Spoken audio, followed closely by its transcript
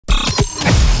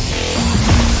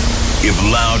If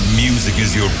loud music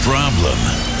is your problem,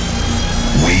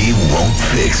 we won't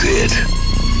fix it.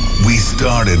 We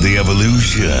started the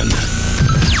evolution.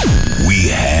 We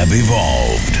have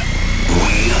evolved.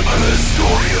 We are the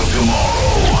story of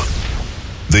tomorrow.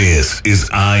 This is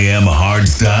I AM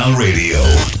HARDSTYLE Radio.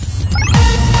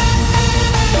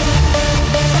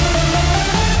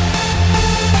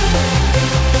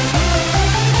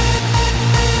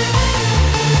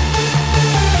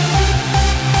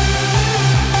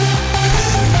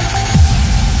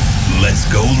 Let's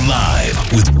go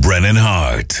live with Brennan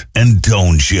Heart and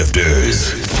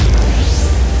Toneshifterz.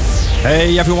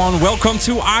 Hey everyone, welcome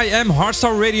to I AM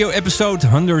HARDSTYLE Radio episode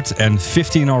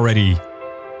 115 already.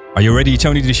 Are you ready,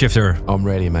 Tony the Shifter? I'm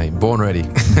ready, mate. Born ready.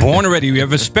 Born ready. We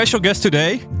have a special guest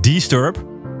today, D-Sturb.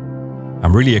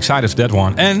 I'm really excited for that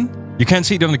one. And you can't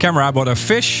see it on the camera, but a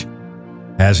fish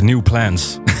has new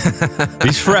plans.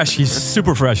 He's fresh. He's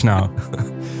super fresh now.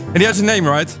 And he has a name,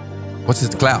 right? What's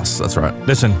his Klaus? That's right.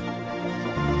 Listen.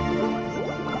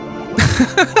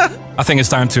 I think it's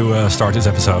time to start this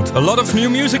episode. A lot of new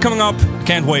music coming up.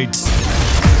 Can't wait.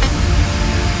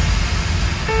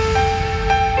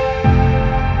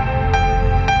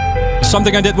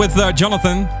 Something I did with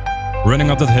Jonathan,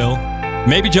 running up that hill.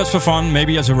 Maybe just for fun,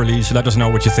 maybe as a release. Let us know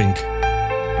what you think.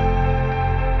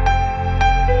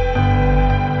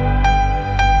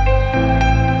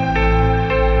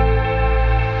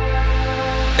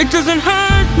 It doesn't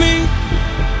hurt me.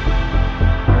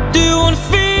 Do you want to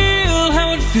feel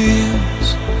how it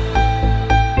feels?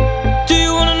 Do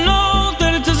you want to know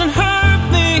that it doesn't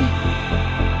hurt me?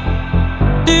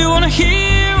 Do you want to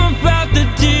hear about the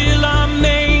deal I'm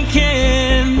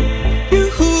making? You,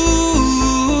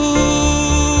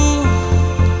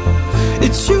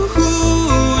 it's you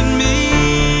and me.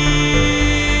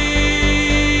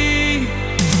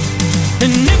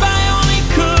 And if I only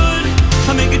could,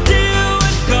 I'd make a deal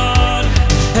with God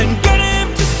and get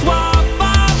him to swap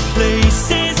our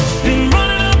places. Been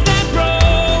running up that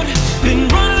road, been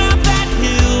running up that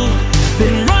hill,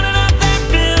 been running up that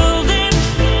building.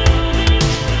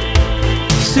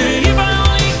 Said if I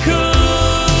only could,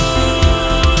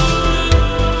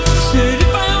 said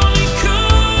if I only could.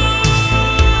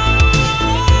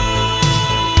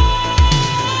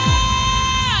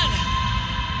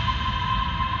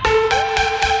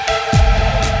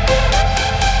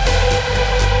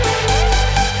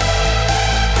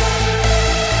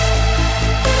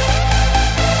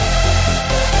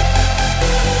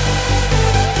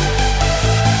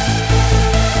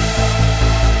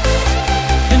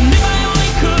 And if I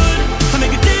only could, I'd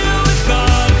make a deal with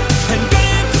God and get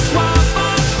him to swap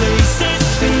our places.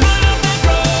 Been running up that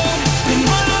road, been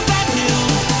running up that hill,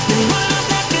 been running up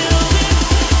that building.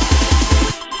 Say if I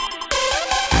only could,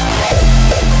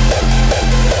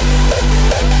 say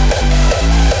if I only could.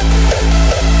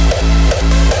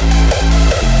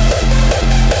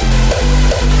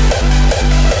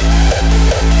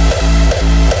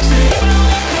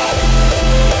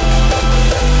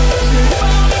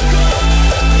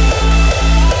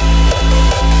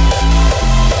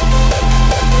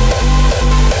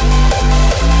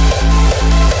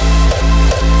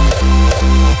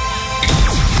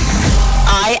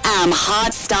 I AM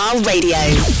HARDSTYLE Radio.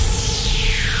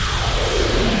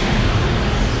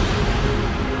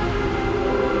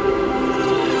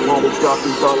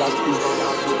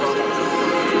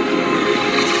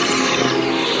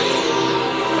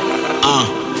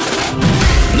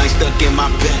 Night stuck in my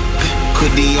bed,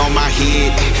 hoodie on my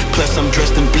head, plus I'm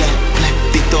dressed in black.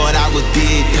 They thought I was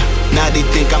dead, now they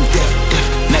think I'm deaf.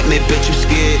 Nightmare, bet you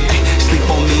scared. Sleep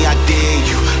on me, I dare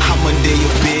you. I'm under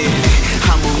your bed.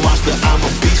 I'm a monster, I'm a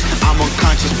beast. I'm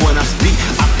unconscious when I speak.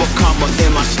 I fuck karma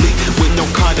in my sleep. With no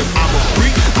condom, I'm a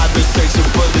freak. I've been searching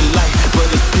for the light,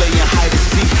 but it's playing hide and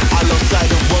seek. I lost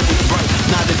sight of what was bright.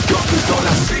 Now the dark is all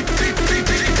I see.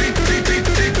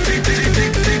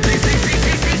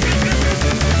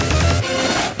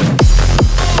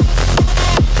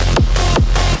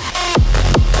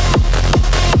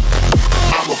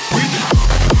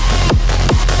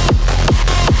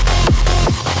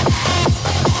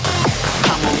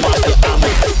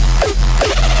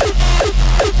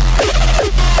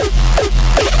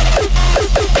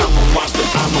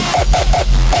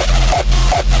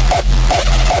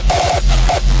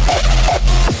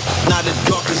 Now the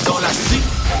dark is all I see.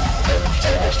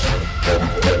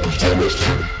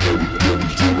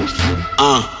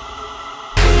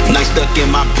 Night stuck in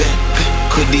my bed,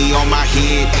 hoodie on my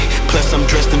head, plus I'm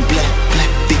dressed in black.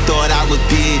 They thought I was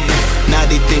dead, now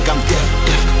they think I'm deaf.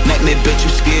 Nightmare, bet you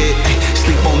scared.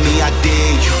 Sleep on me, I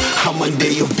dare you. I'm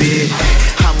under your bed.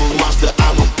 I'm a monster,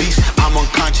 I'm a beast. I'm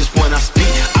unconscious when I speak.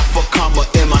 I fuck karma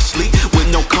in my sleep with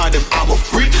no condom.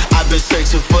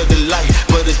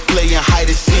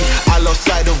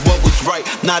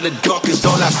 Now the dark is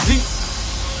all I see.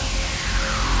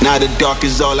 Now the dark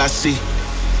is all I see.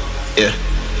 Yeah.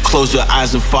 Close your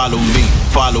eyes and follow me.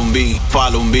 Follow me,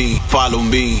 follow me, follow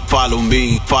me, follow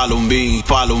me, follow me,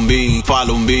 follow me,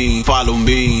 follow me, follow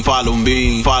me, follow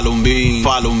me, follow me,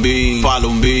 follow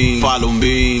me, follow me, follow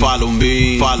me, follow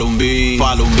me, follow me,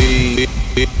 follow me.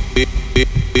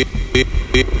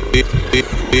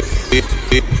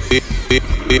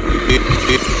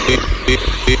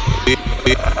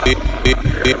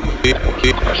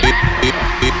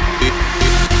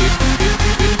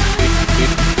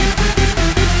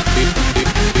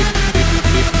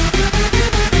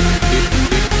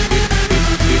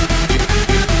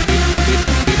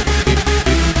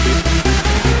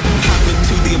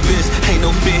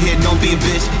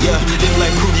 Bitch, yeah, live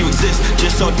like prove you exist.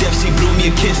 Just saw death, she blew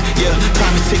me a kiss. Yeah,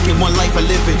 time is ticking, one life I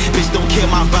live in. Bitch, don't care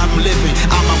my vibe, I'm living.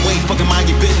 I'm my way, fucking mind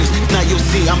your business. Now you'll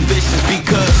see I'm vicious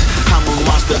because I'm a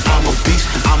monster, I'm a beast.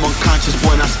 I'm unconscious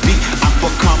when I speak. I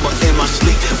fuck karma in my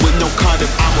sleep. With no condom,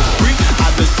 I'm a freak.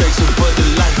 I've been searching for the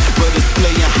light, but it's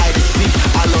playing hide and seek.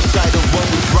 I lost sight of what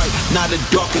was right. Now the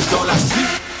dark is all I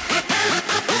see.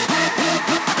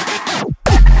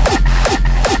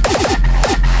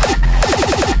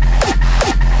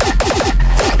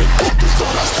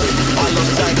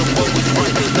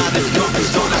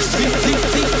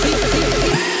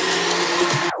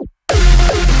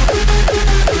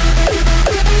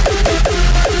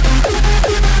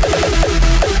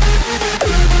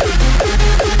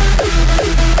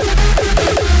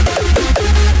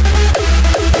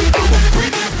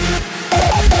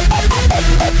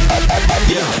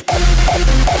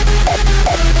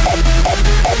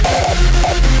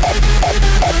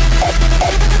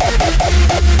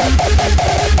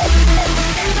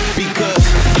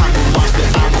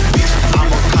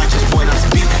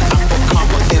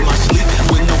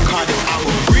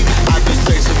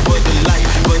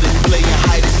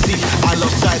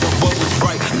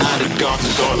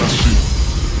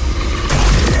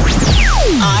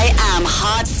 I Am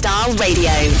HARDSTYLE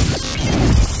Radio.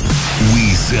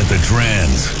 We set the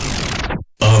trends.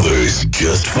 Others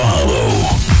just follow.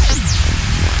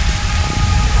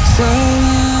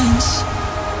 Silence,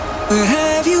 where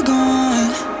have you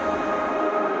gone?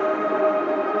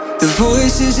 The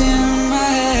voices in my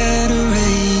head are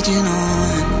raging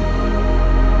on.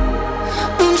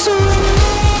 I'm so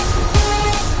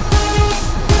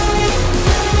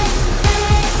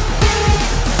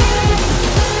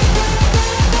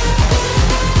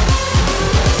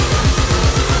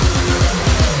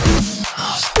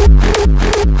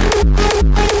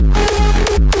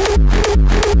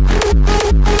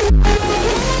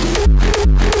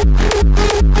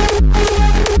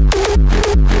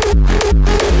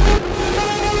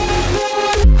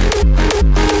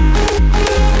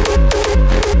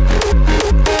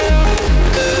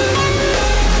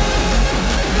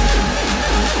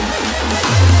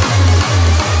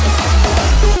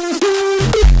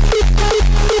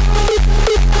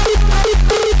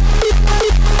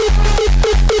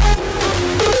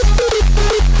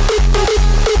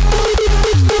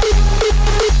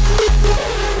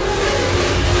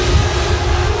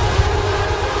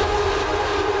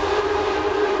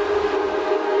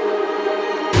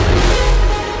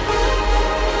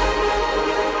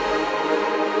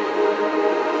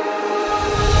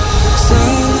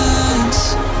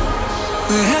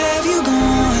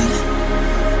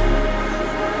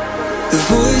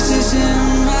voices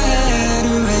in my head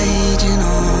are raging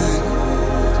on.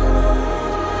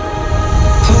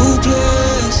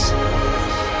 Hopeless,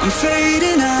 I'm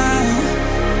fading out.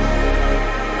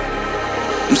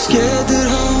 I'm scared that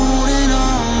holding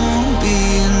on will be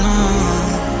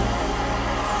enough.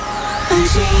 I'm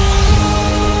so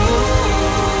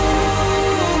lost.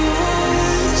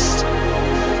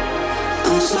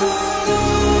 I'm so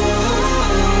lost.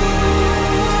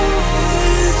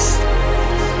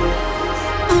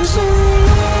 I'm so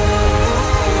lost.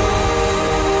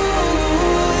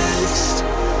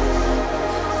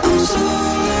 I'm so lost.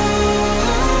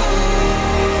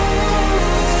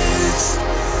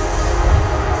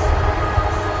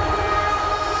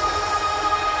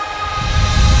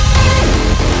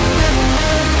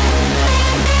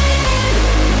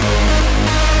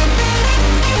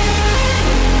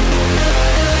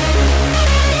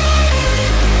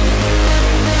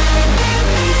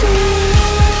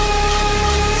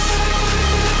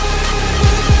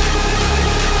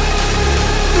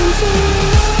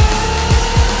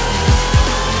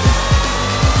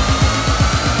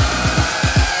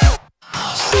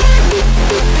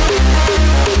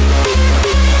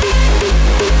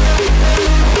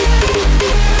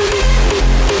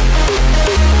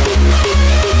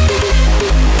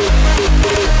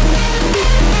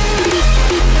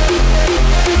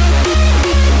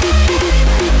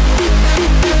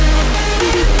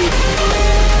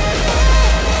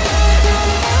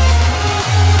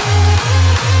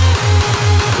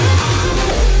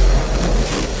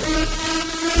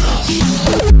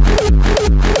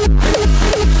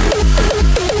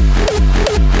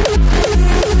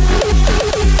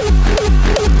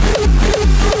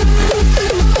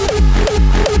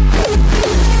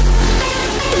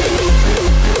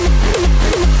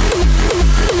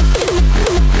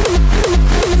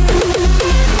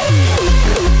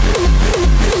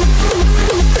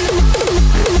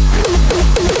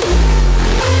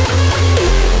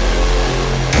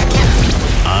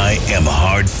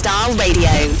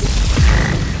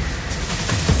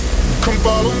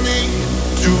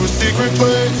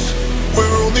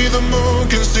 the moon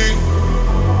can see.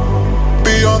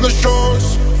 Beyond the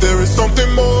shores, there is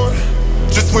something more,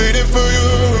 just waiting for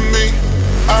you and me.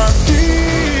 I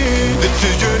see that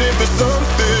you're yearning for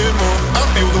something more. I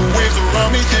feel the waves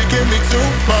around me taking me to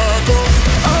my goal.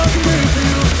 I can give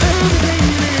you everything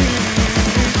you need.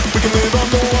 We can live on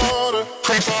the water.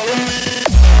 Come follow me.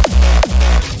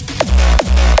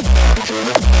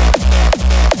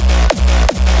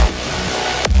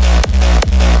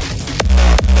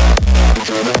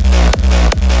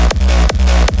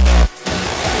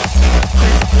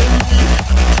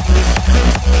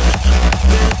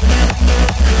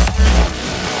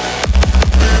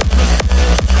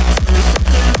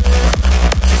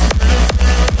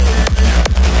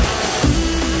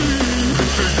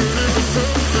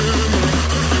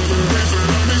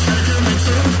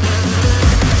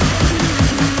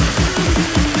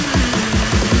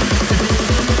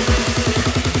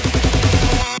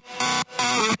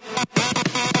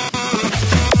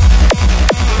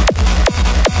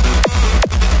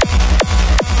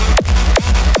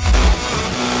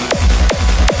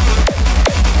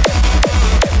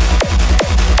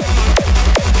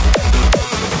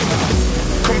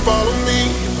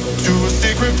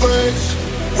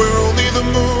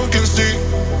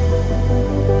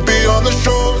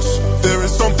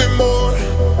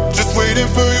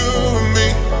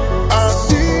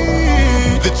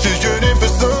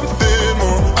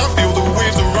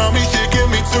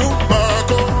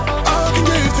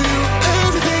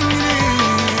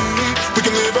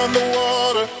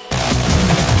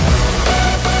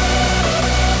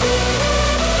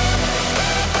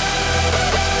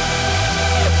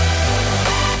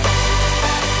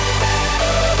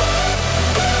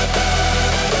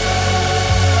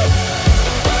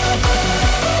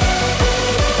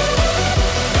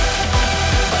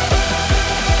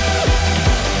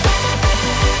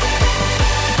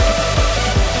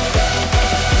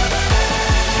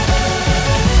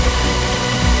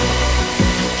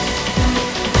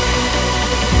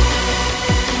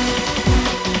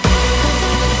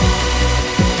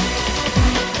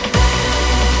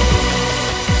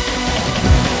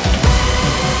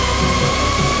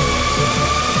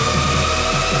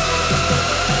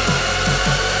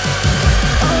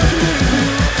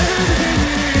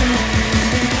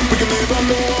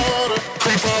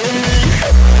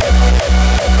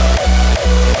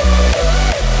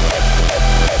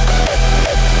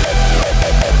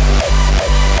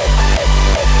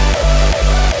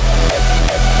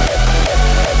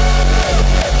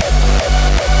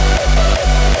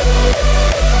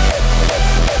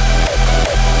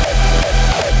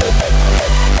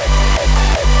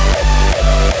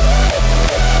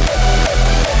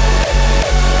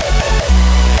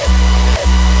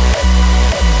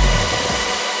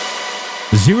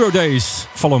 Zero Days,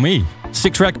 Follow Me.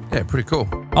 Sick track. Yeah, pretty cool.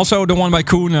 Also, the one by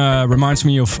Koen reminds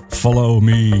me of Follow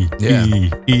Me. Yeah.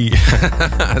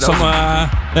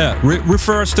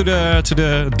 Refers to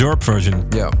the Derp version.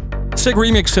 Yeah. Sick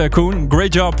remix, Koen.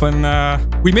 Great job, and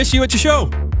we miss you at your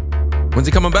show. When's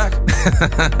he coming back?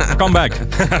 Come back.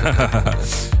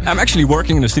 I'm actually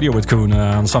working in the studio with Koen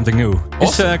on something new.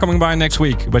 Awesome. He's coming by next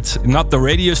week, but not the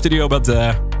radio studio, but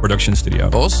the production studio.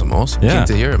 Awesome. Yeah. Keen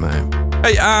to hear it, man.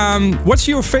 Hey, what's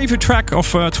your favorite track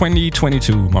of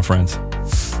 2022, my friend?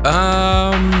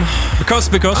 Because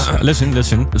listen,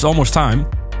 it's almost time.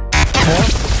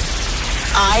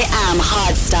 I Am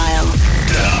Hardstyle.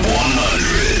 Top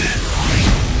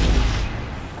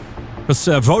 100. Because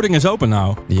voting is open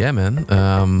now. Yeah, man.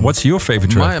 What's your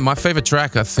favorite track? My favorite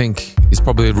track, I think, is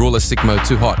probably Ruler Sick Mode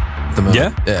Too Hot at the moment.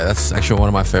 Yeah? Yeah, that's actually one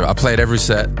of my favorite. I play it every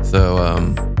set, so...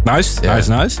 Nice.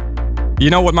 You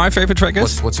know what my favorite track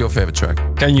is? What's your favorite track?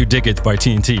 Can You Dig It by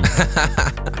TNT.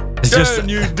 Can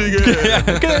you dig it? Yeah,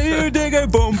 can you dig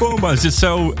it? Boom, boom. It's just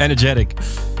so energetic.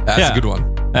 That's a good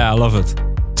one. Yeah, I love it.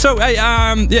 So, hey,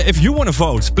 if you want to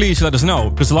vote, please let us know.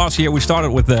 Because last year we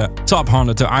started with the top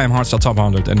 100, the I Am HARDSTYLE top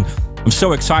 100. And I'm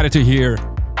so excited to hear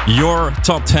your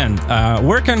top 10.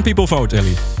 Where can people vote,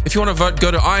 Ellie? If you want to vote,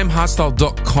 go to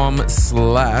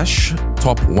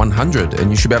iamhardstyle.com/top100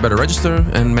 and you should be able to register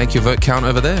and make your vote count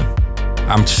over there.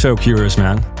 I'm so curious,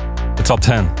 man. The top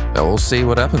 10. Yeah, we'll see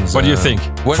what happens. What do you think?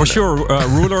 For sure,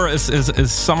 Ruler is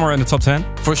somewhere in the top 10?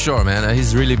 For sure, man.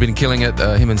 He's really been killing it,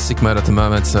 him and Sick Mode at the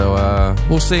moment. So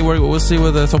we'll see where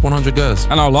the top 100 goes.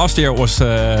 I know last year it was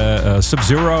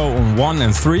Sub-Zero on 1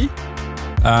 and 3.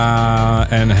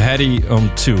 And Hedy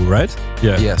on 2, right?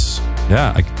 Yeah. Yes.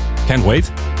 Yeah, I can't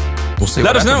wait. We'll see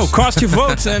Let what us know. happens. Cast your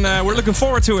votes, and we're looking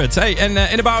forward to it. Hey, and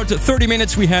in about 30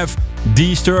 minutes we have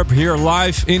D-Sturb here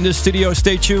live in the studio.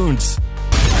 Stay tuned.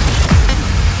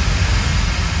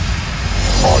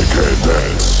 I can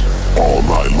dance all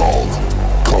night long.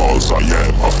 Cause I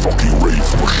am a fucking rave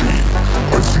machine.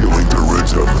 I'm feeling the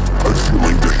rhythm, I'm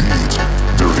feeling the heat.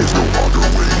 There is no other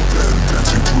way than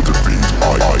dancing to the beat.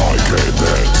 I can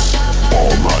dance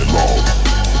all night long.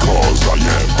 Cause I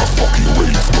am a fucking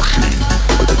rave machine.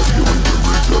 I'm feeling the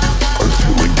rhythm, I'm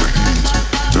feeling the heat.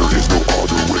 There is no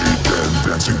other way than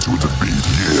dancing to the beat,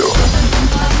 yeah.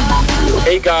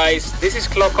 Hey guys, this is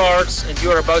Clockards and you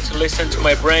are about to listen to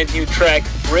my brand new track,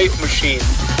 Rave Machine,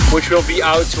 which will be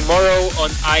out tomorrow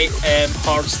on I AM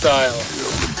HARDSTYLE.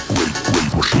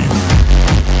 Rave Machine.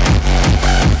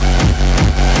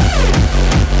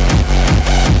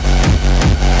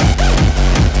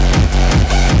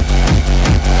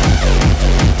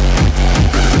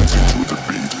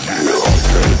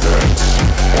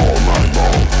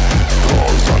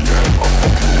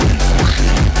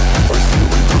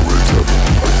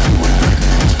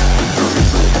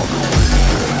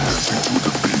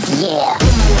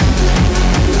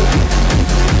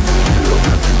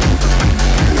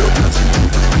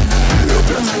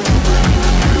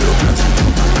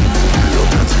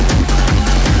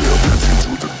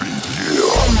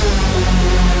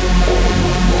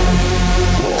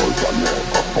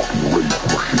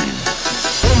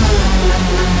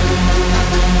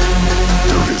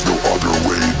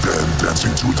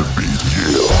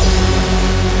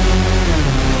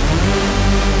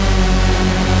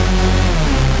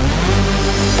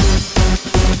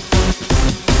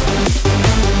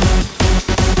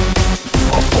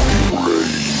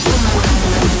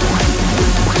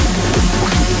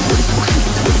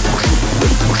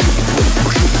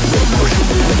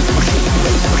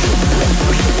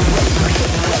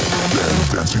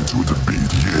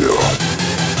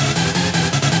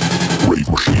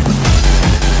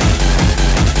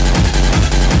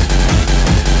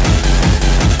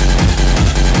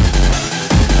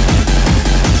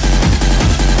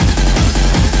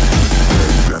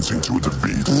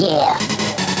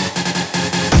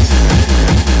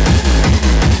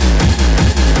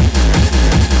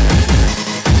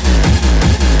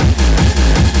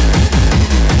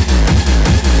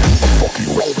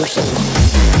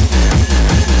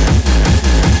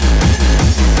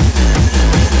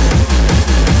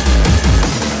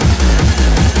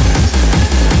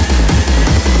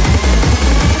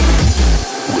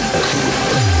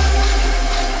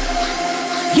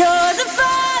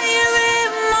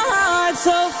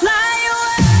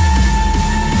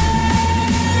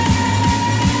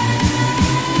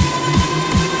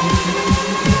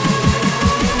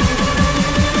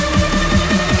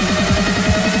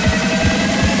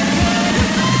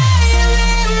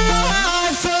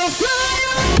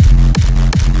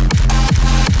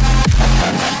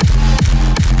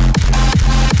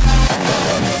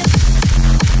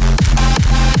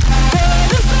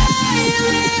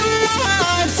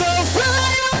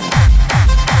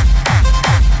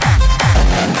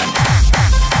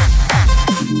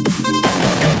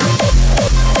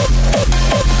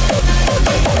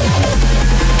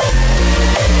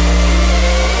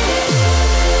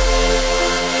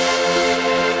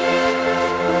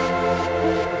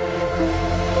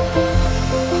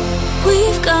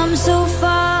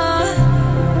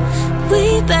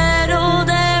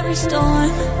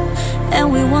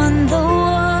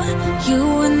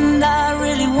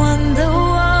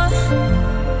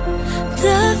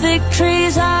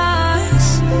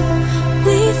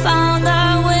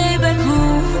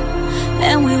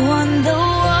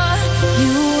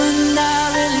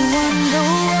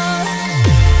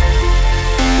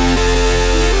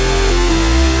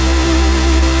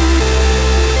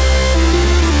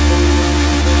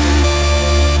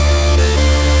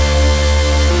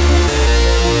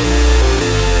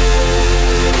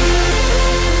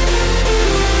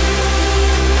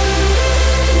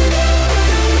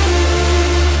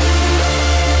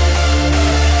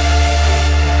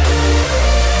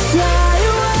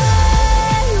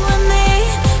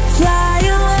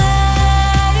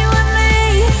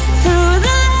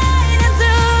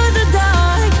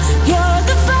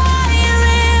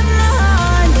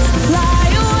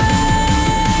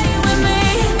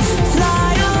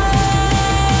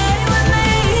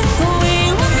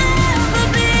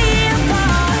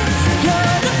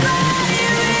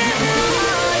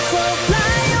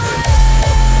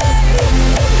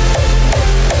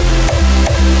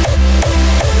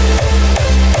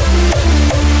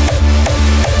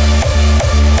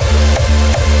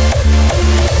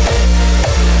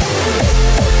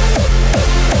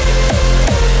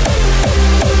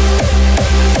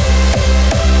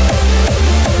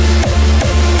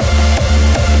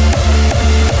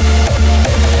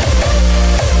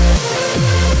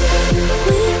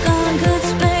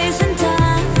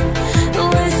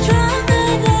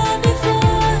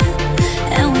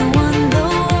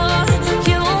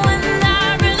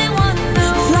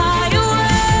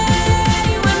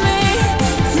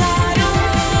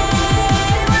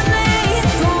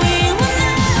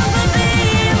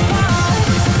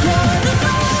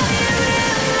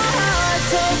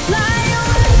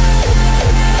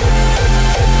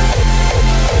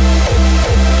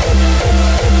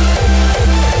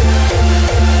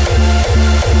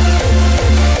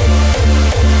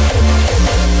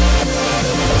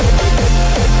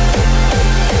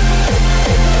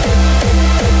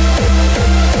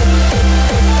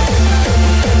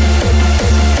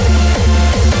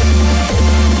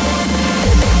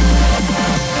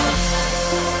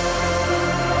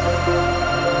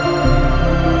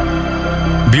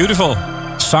 Beautiful.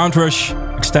 Sound rush,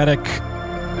 ecstatic,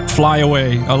 fly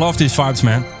away. I love these vibes,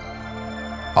 man.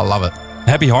 I love it.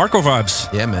 Happy hardcore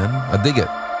vibes. Yeah, man. I dig it.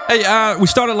 Hey, we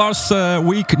started last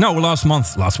week. No, last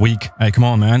month. Last week. Hey, come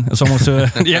on, man. It's almost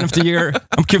the end of the year.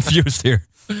 I'm confused here.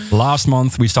 Last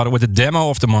month, we started with the demo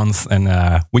of the month. And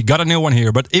we got a new one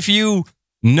here. But if you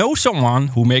know someone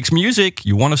who makes music,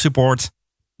 you want to support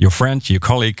your friend, your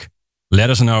colleague, let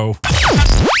us know.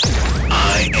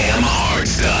 I Am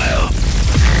Hardstyle.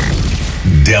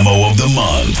 Demo of the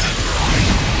month.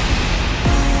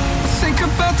 Think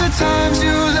about the times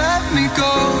you let me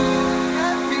go.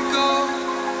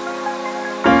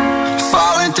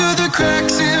 Falling through the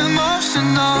cracks,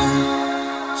 emotional.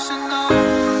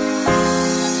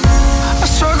 I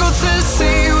struggle to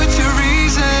see what your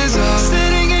reasons are.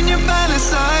 Sitting in your bed in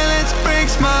silence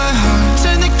breaks my heart.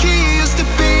 Turn the key, used to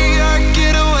be our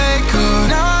getaway car.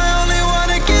 Now I only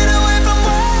wanna get away from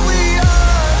where we are.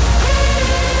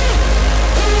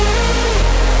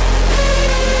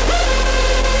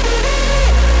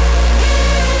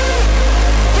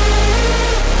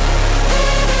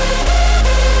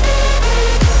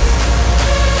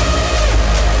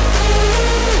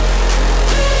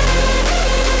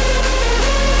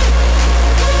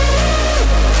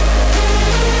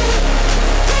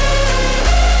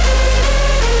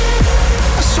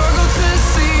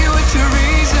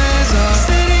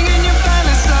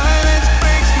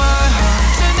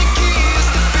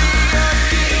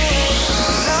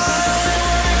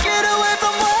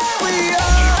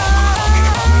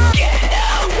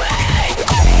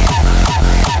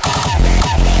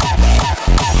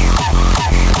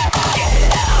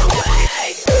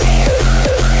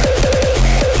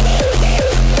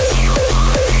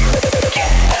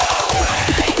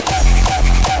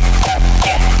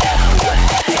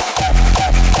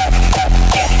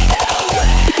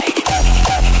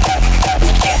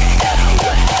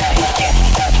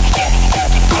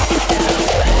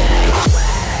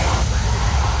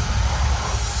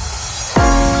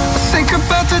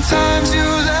 Times you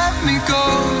let me go.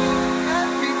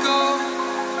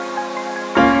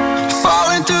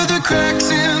 Falling through the cracks,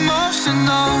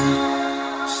 emotional.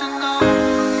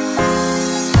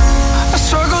 I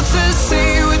struggle to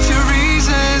see what your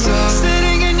reasons are.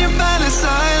 Sitting in your bed in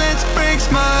silence breaks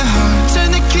my heart.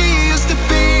 Turn the key, used to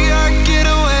be our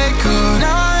getaway car.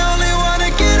 Now I only wanna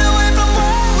get away from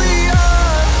where we are.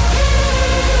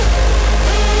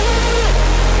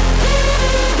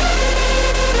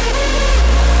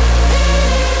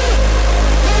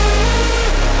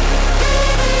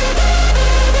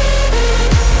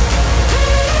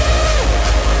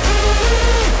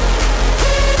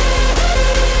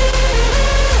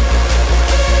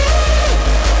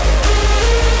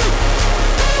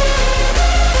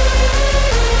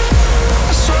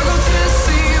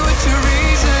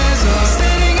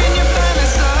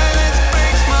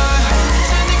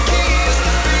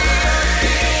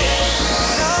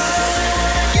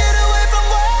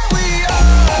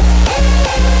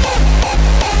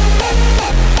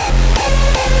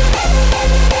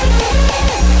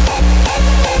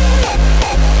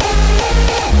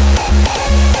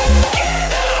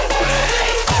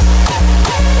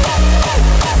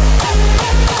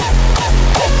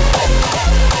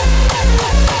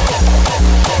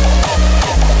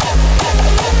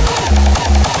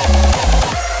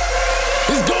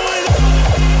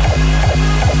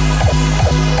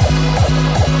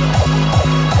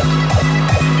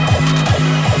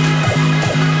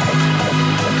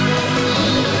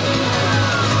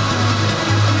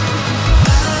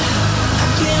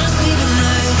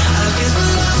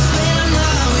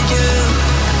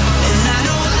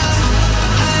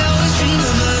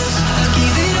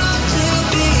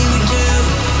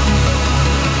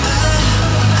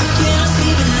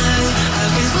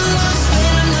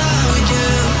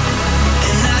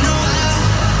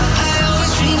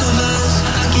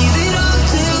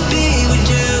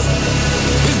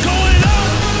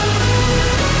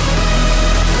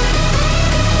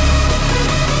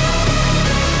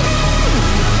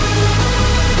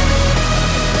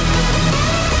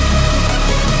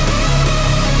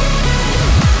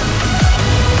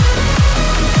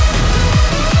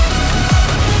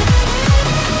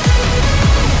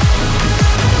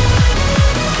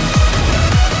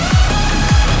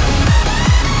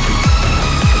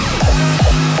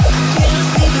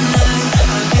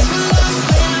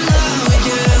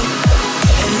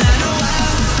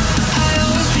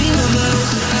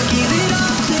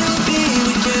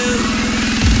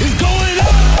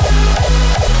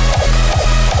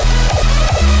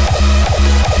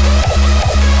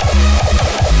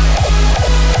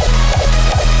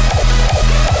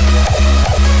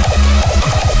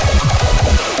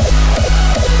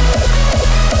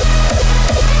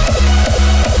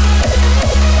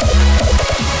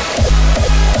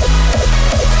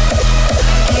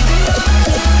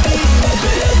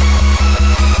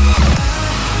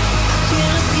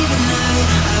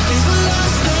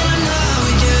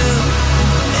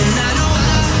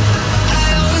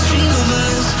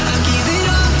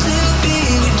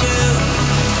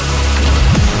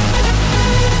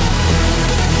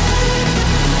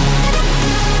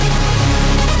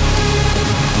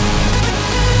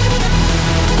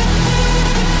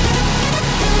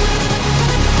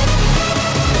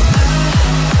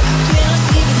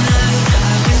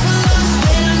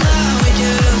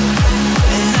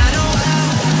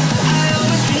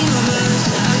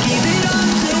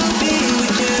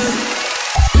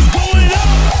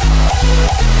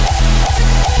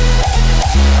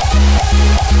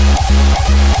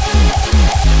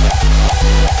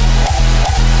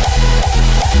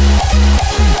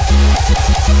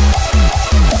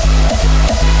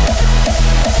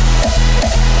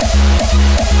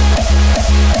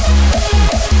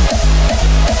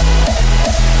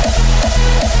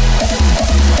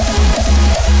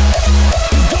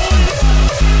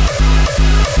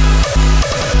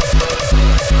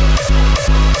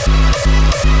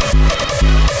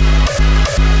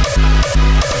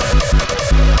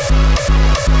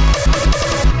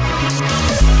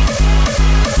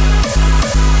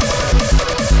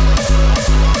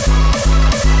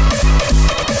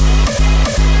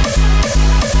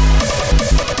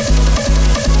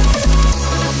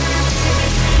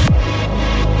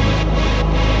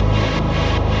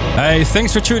 Hey,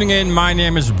 thanks for tuning in. My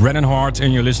name is Brennan Heart,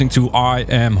 and you're listening to I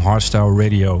Am HARDSTYLE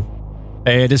Radio.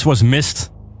 Hey, this was missed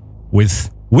with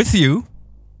you,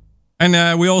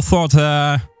 and we all thought,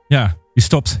 he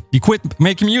stopped. He quit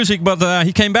making music, but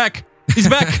he came back. He's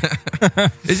back.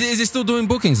 Is he still doing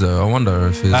bookings though? I wonder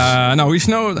if he's... No, he's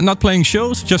not playing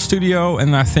shows, just studio,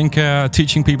 and I think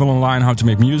teaching people online how to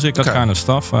make music, that kind of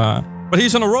stuff. But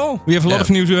he's on a roll. We have a lot of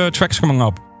new tracks coming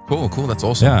up. Cool, that's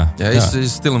awesome.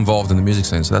 He's still involved in the music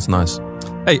scene, so that's nice.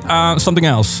 Hey, something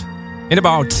else. In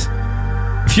about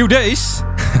a few days,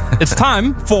 it's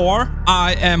time for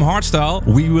I Am HARDSTYLE.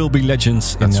 We will be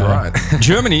legends in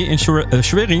Germany, in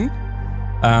Schwerin.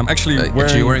 Actually,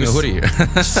 wearing a hoodie.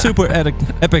 Super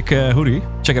epic hoodie.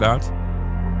 Check it out.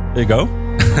 There you go.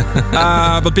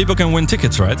 But people can win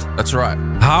tickets, right? That's right.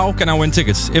 How can I win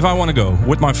tickets if I want to go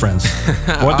with my friends?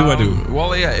 What do I do?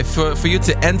 Well, yeah, if for you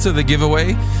to enter the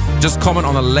giveaway, just comment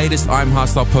on the latest I Am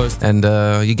HARDSTYLE post, and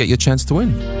you get your chance to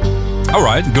win. All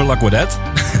right, good luck with that.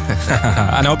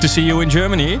 And I hope to see you in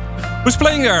Germany. Who's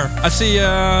playing there? I see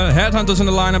Headhunters in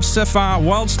the lineup: Sefa,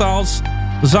 Wild Styles,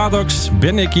 Zadox,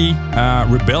 Beniki,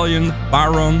 Rebellion,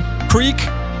 Baron, Creek,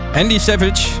 Andy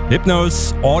Savage,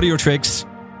 Hypnose, Audio Tricks.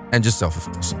 And yourself,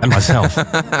 of course. And myself.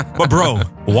 But bro,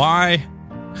 why?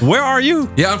 Where are you?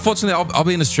 Yeah, unfortunately, I'll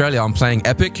be in Australia. I'm playing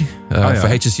Epic for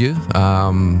HSU.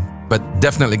 But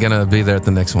definitely gonna be there at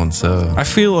the next one. So I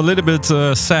feel a little bit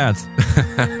sad.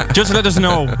 Just let us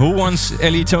know who wants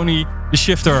Ellie Tony the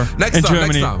Shifter in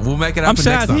Germany. Next time. We'll make it happen. I'm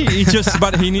sad.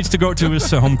 But he needs to go to his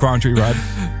home country, right?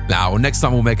 Well, next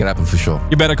time we'll make it happen for sure.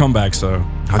 You better come back. So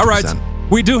 100%. All right.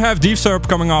 We do have D-Sturb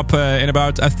coming up in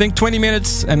about, I think, 20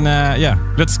 minutes. And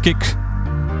let's kick...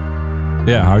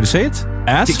 Yeah, how do you say it?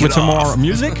 Ass with some more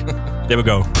music. There we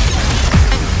go. One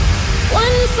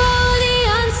for the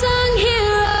unsung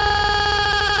hero.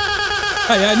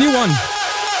 Hey, a new one.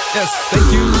 Yes, thank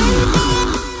you.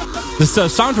 This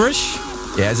is Soundrush.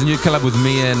 Yeah, it's a new collab with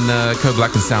me and Code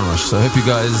Black and Soundrush. So I hope you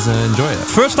guys enjoy it.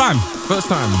 First time.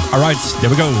 All right, there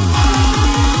we go.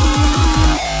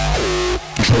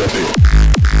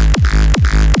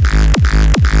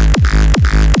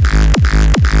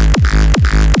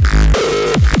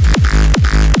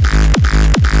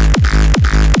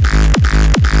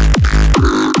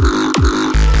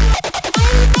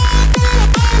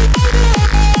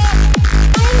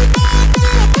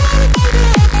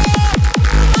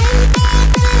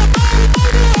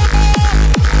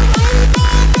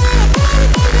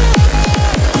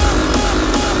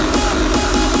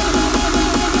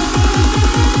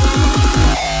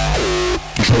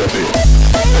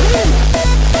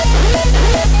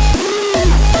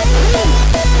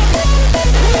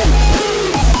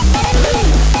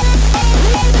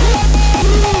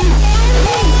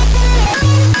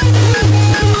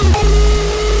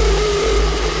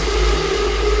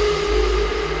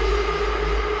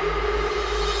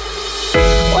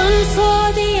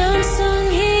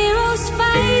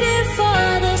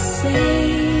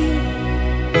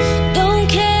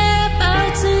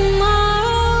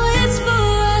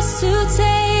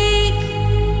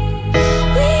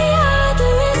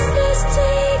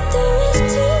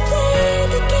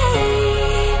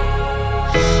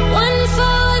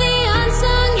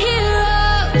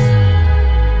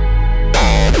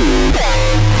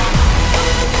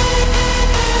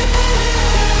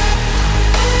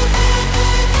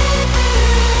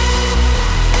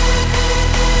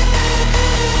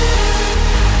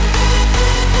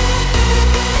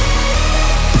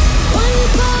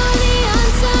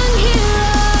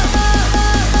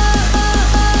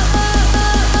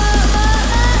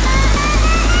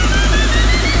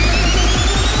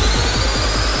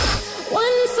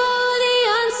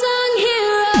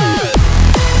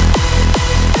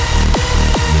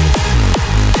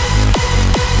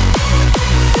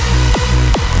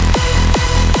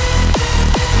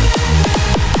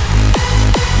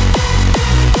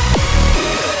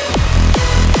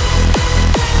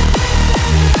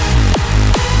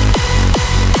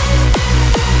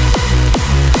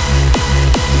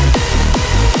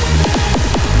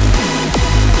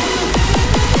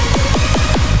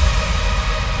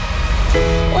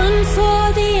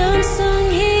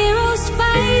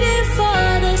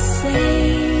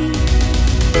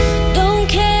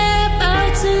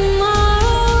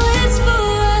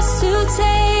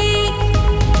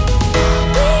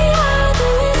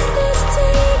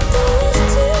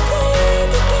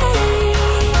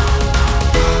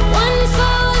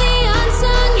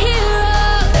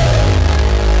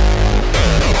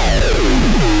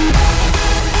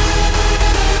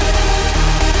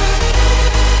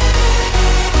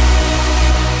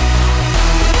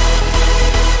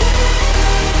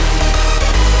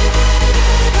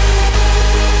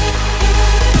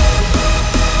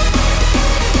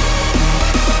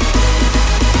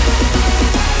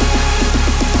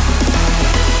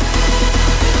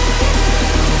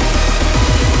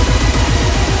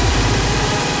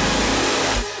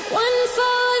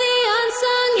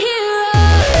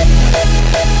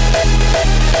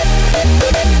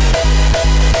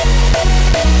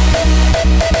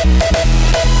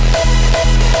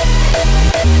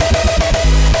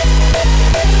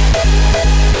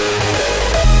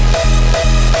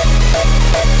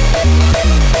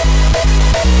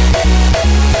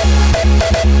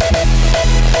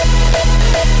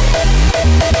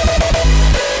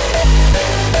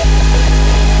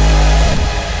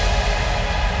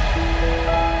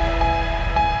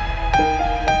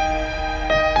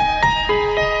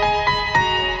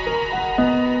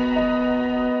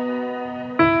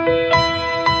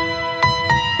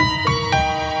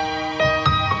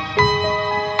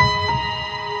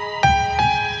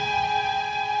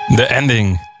 The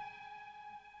ending.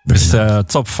 This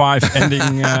top 5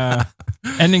 ending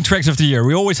ending tracks of the year.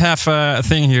 We always have a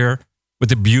thing here with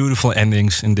the beautiful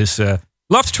endings in this.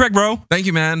 Love the track, bro. Thank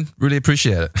you, man. Really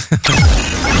appreciate it.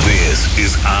 This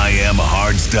is I Am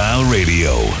Hardstyle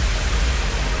Radio.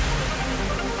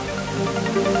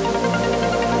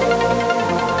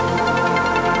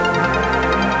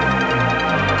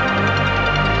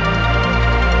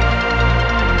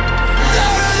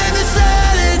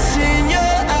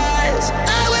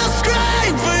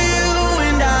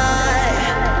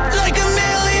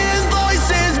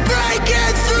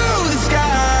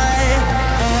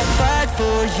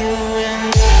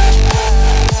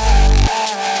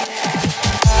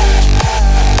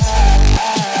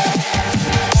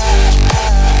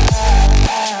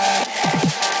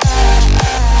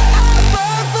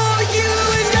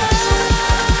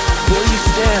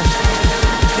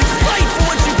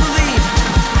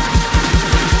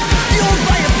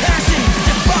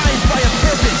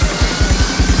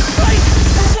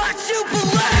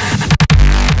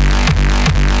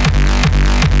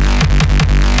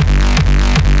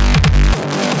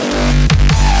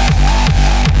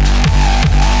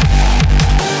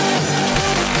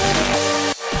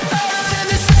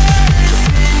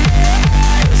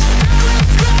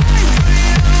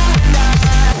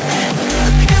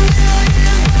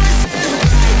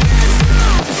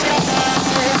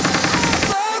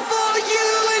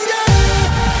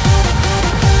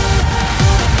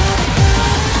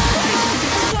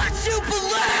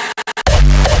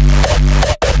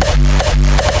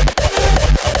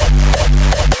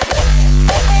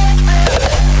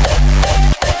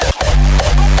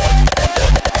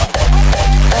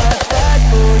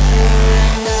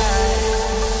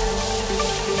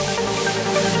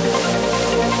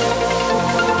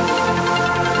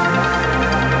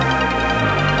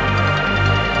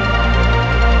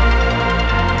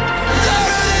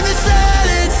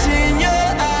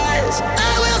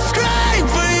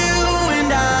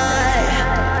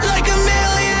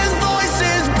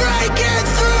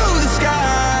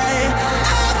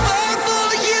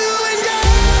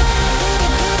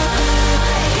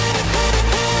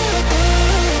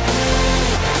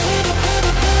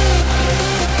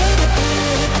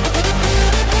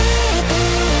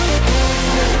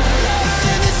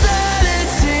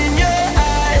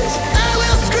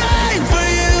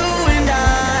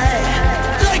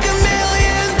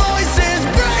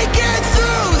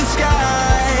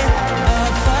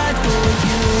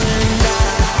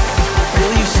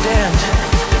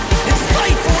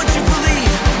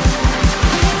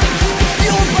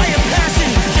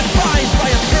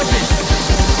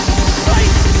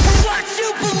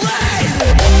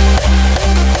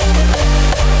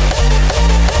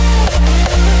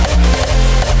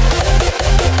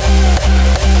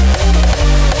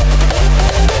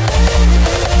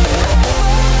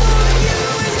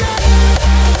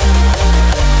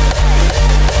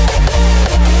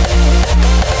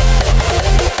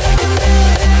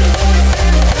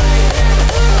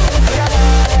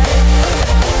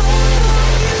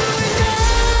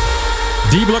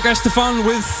 D-Block Estefan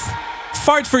with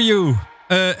Fight For You.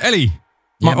 Ellie,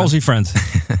 my Aussie friend.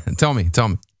 Tell me.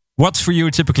 What's for you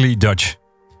typically Dutch?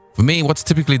 For me, what's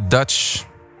typically Dutch?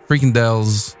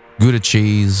 Frikandels, Gouda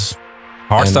cheese.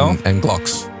 Hardstyle? And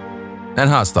Glocks. And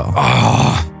hardstyle.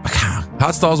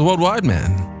 Hardstyle's worldwide,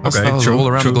 man. Okay, true, all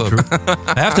around the globe.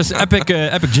 I have this epic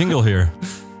jingle here.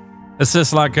 It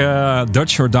says like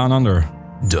Dutch or Down Under.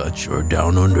 Dutch or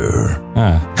Down Under.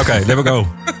 Okay, there we go.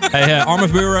 Hey, Armin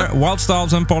Buren, Wild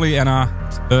Styles and Polly and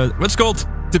what's it called?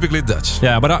 Typically Dutch.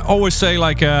 Yeah, but I always say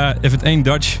like if it ain't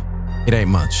Dutch, it ain't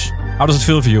much. How does it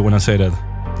feel for you when I say that?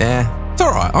 It's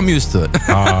alright. I'm used to it.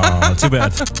 Oh, too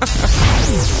bad.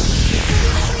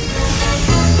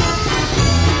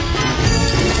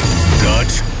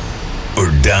 Dutch or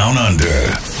Down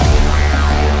Under?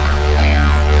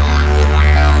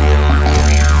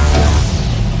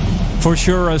 For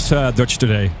sure as Dutch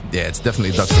today. Yeah, it's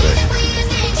definitely Dutch today.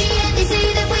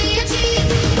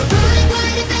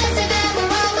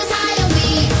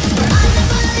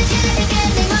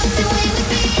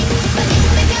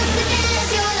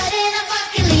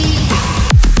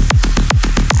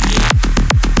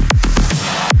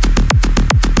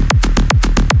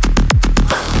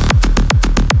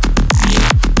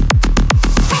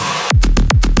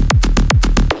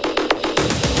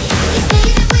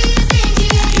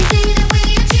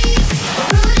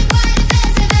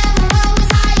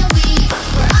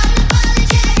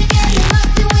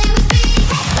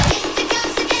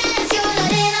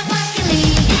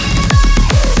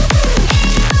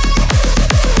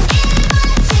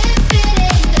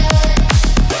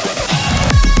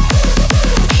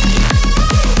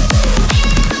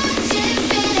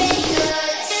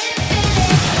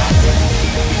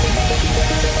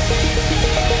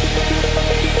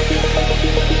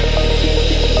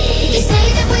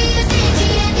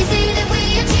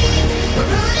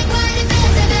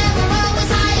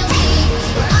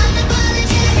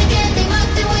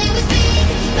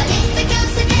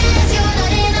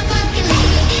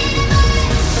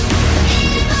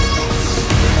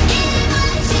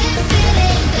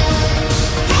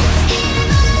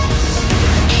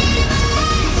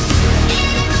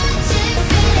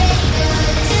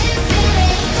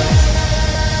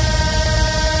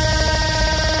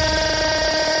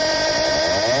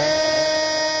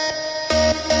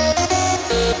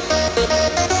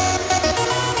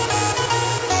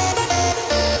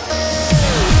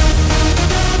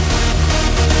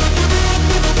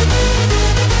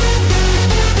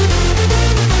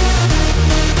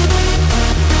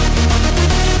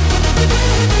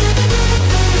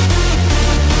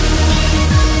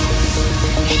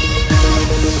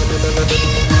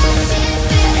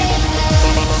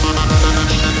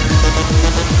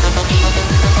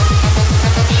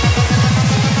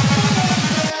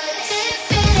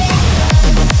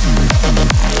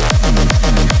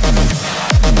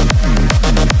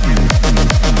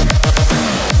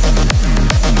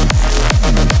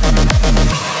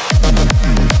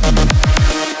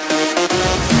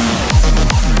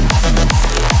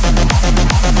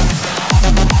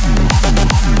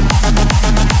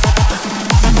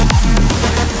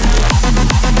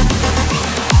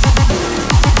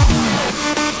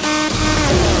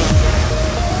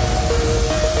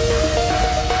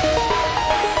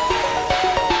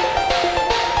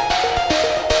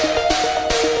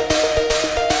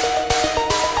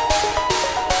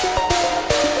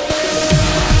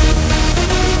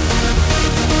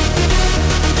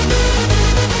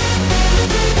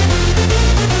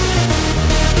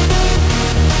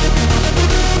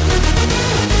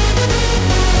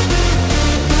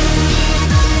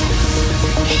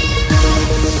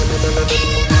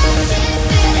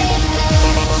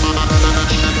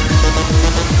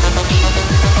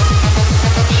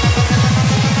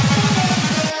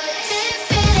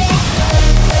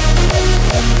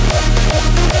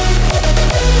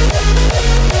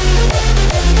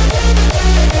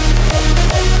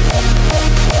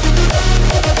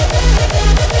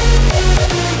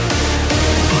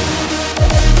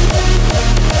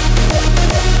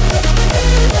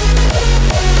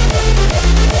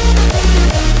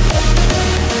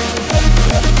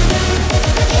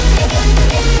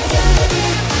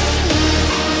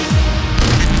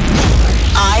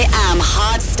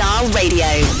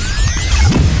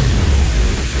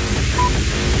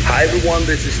 everyone,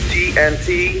 this is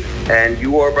TNT, and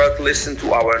you are about to listen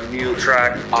to our new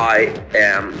track, I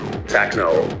Am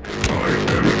Techno. I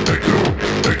am Techno,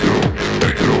 Techno,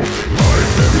 Techno. I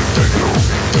am Techno,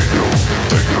 Techno,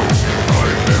 Techno. I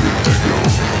am Techno,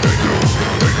 Techno,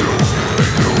 Techno,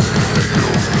 Techno,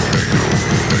 Techno,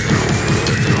 Techno,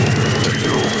 Techno, Techno,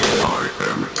 Techno. I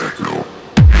am Techno.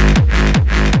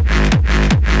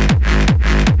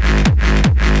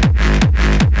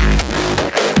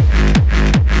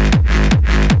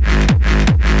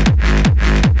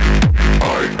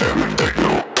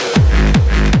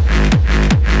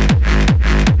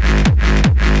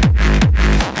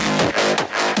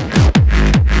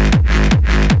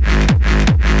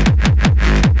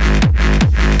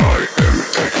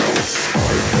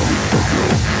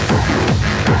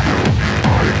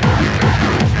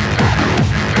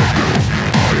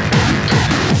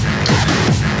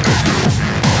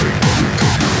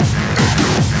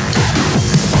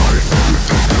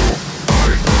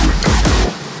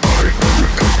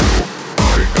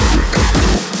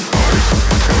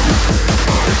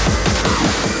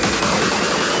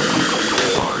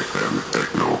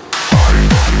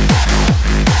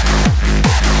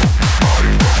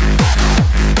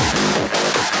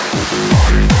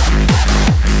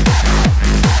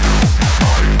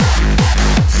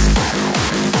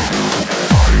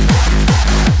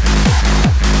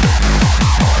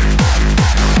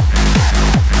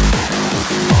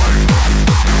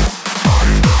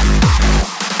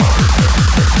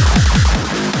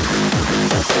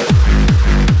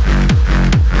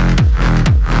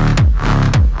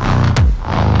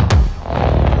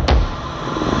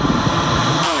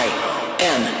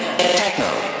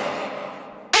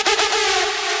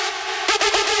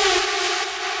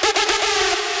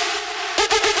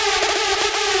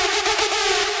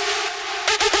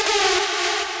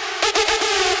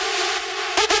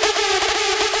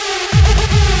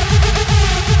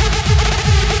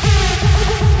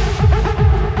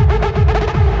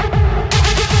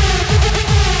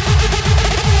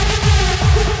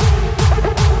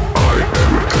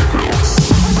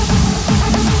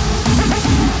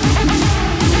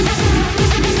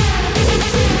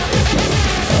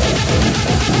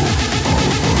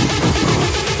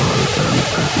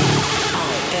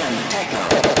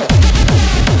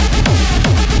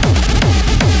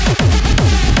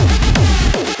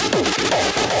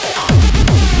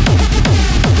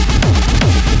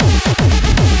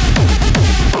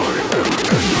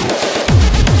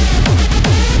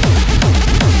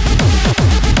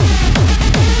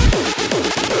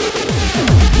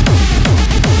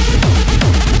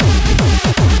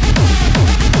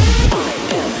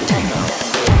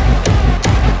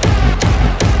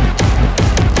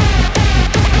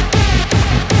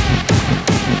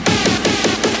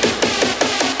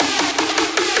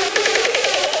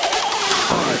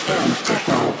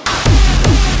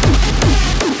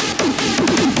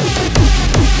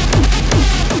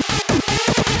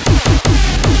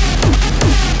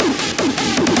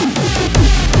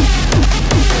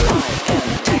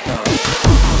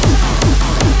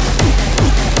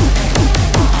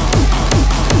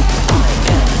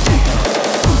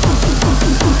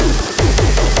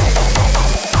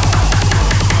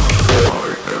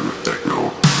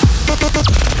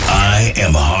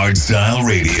 Hardstyle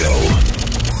Radio.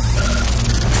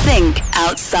 Think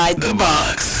outside the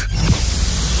box.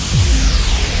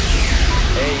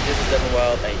 Hey, this is Devin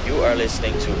Wild, and you are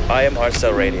listening to I AM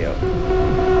HARDSTYLE Radio.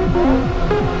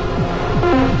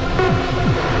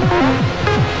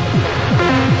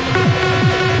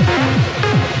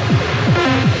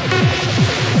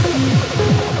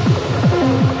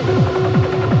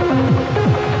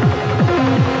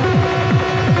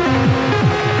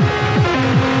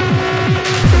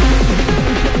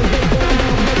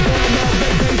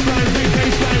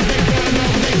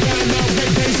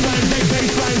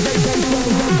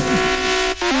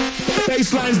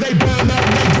 Baselines, they burn up,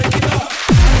 they break it up.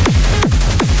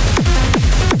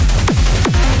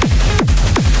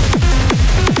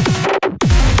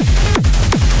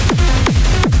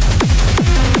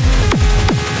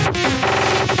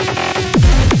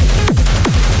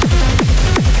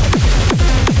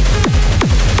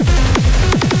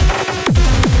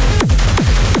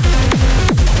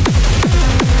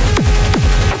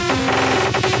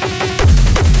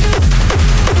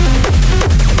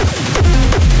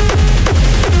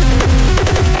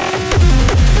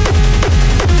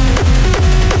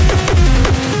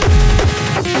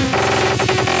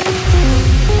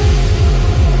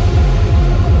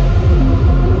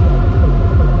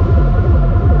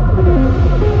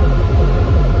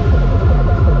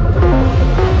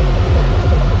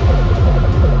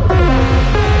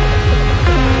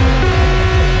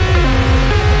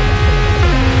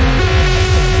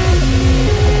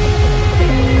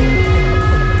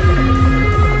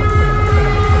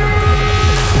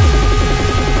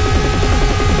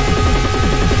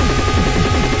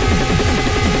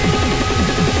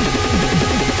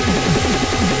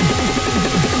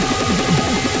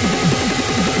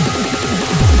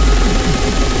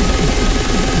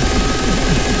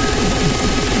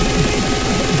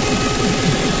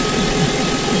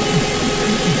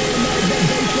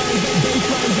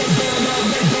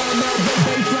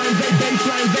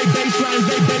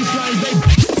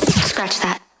 Scratch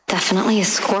that. Definitely a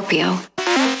Scorpio.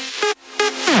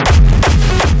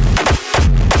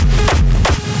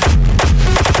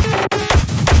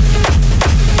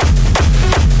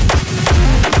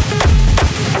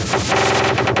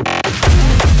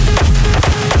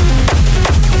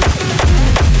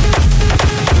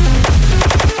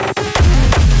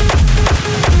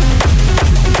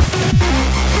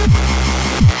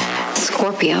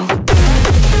 Scorpio.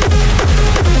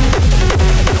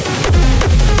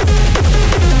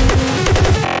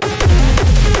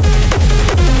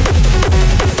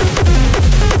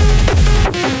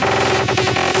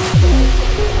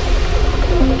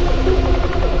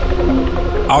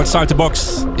 Outside the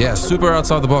box. Yeah, super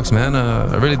outside the box, man.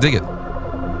 I really dig it.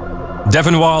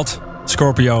 Devin Wild,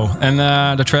 Scorpio. And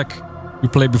the track we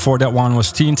played before that one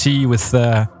was TNT with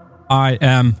I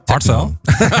Am HARDSTYLE.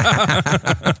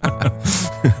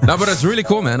 No, but it's really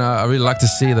cool, man. I really like to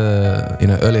see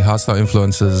the early hardstyle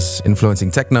influences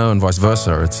influencing techno and vice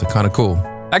versa. It's kind of cool.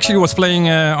 Actually, was playing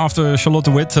after Charlotte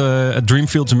Witt at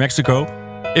Dreamfields in Mexico.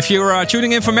 If you're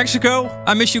tuning in from Mexico,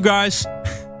 I miss you guys.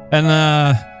 And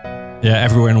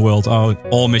everywhere in the world, I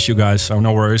all miss you guys, so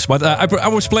no worries. But I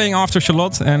was playing after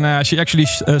Charlotte, and she actually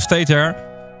stayed there.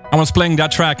 I was playing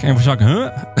that track, and was like,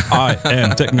 huh? I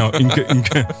am techno.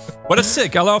 But it's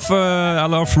sick. I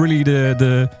love really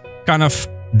the kind of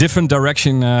different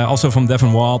direction, also from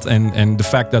Devin Wild, and the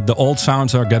fact that the old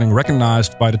sounds are getting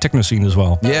recognized by the techno scene as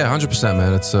well. Yeah, 100%,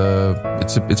 man.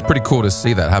 It's pretty cool to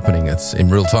see that happening. It's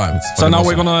in real time. So now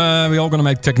awesome. we're all gonna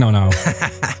make techno now.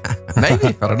 Maybe,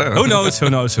 I don't know. Who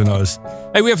knows?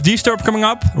 Hey, we have D-Sturb coming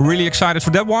up. Really excited for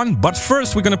that one. But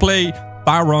first, we're gonna play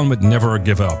Tyrone with Never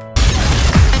Give Up.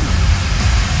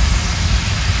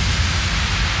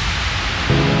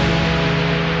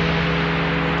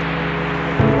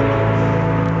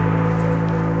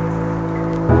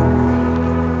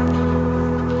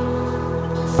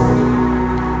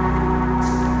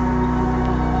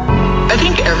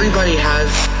 Everybody has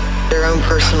their own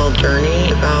personal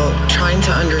journey about trying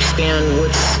to understand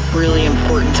what's really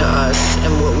important to us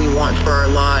and what we want for our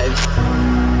lives.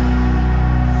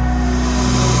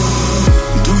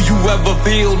 Do you ever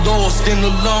feel lost and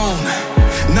alone?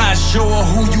 Not sure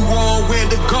who you are, where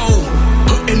to go?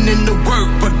 Putting in the work,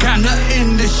 but got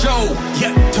nothing to show.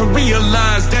 Yet to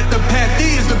realize that the path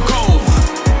is the goal.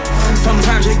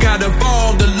 Sometimes you gotta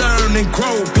fall to learn and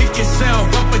grow. Pick yourself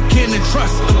up again and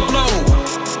trust the flow.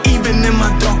 Even in my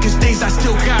darkest days, I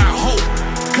still got hope.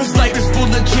 Cause life is full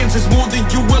of chances, more than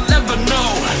you will ever know.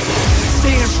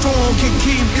 Staying strong can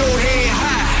keep your head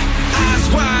high. Eyes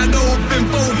wide open,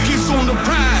 focus on the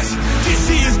prize. This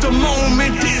is the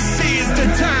moment, this is the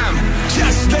time.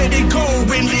 Just let it go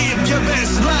and live your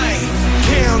best life.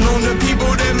 Count on the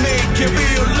people that make you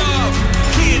feel love.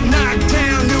 Get knocked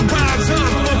down, you rise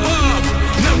up above.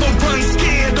 Never run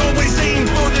scared, always aim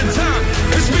for the top.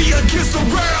 It's me against the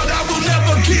world, I will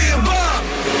never give up.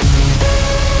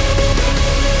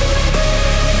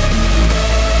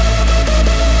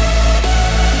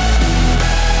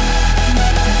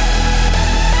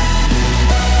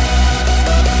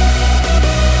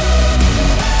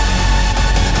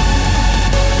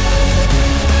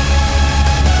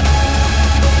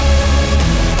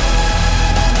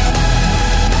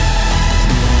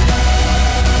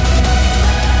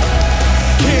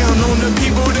 Count on the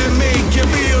people that make you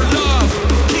feel love.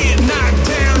 Get knocked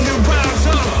down and rise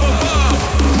up above.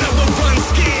 Never run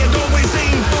scared, always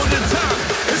aim for the top.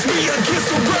 It's me against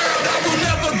the world, I will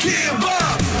never give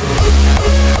up.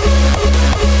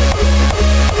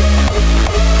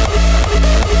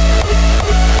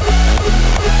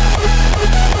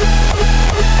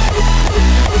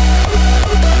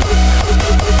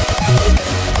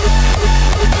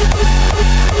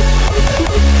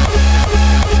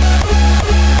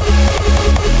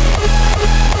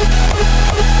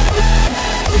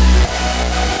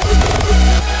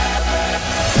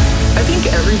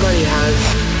 Everybody has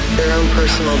their own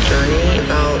personal journey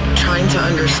about trying to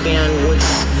understand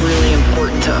what's really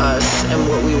important to us and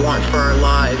what we want for our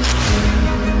lives.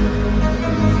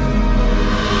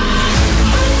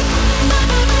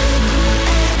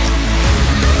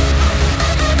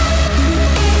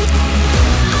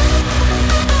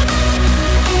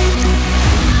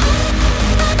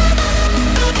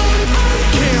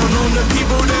 Count on the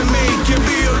people that make you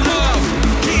feel love.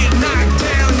 Get knocked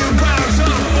down and rise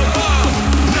up above.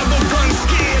 Never run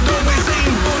scared, always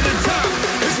aim for the top.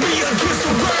 It's me against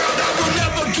the world, I will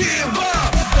never give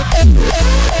up.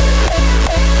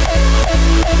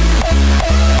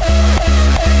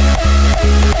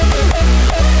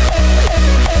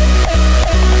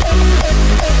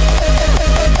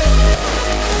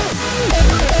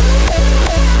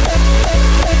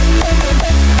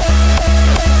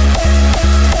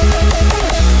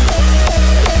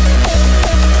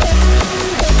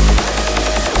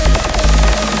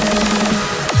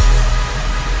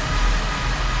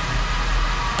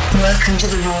 Welcome to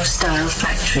the Raw Style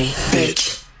Factory,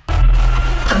 bitch.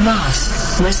 A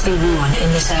mask must be worn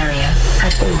in this area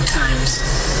at all times.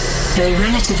 Though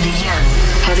relatively young,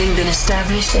 having been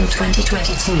established in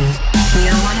 2022, we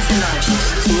are one of the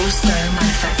largest raw style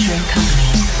manufacturing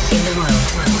companies in the world.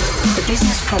 The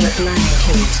business product line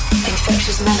includes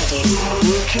infectious melodies,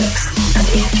 raw kicks, and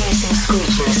ear-piercing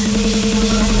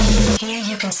screeches. Here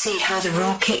you can see how the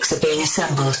raw kicks are being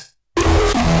assembled.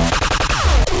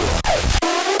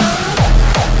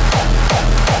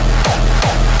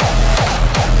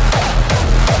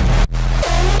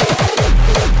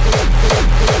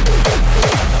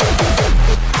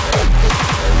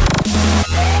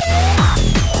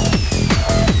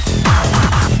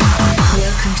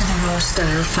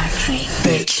 Style Factory,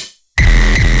 bitch.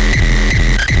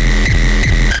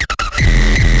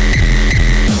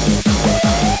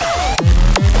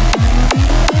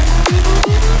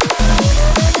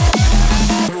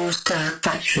 Raw Style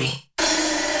Factory.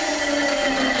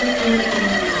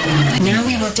 Now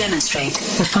we will demonstrate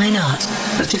the fine art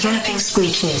of developing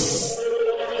screeches.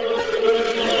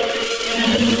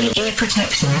 Ear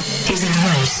protection is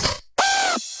advised.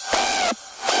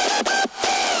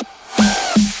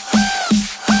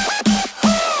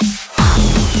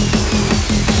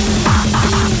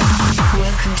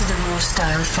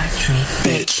 Style Factory,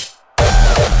 bitch.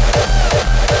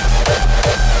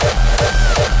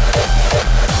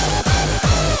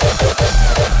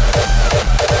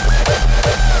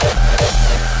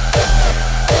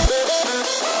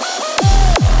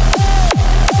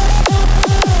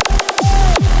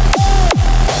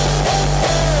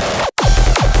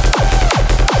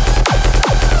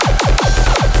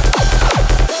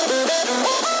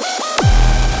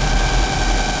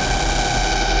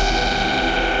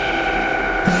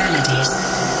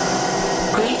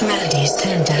 Melodies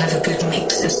tend to have a good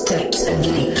mix of steps and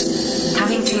leaps.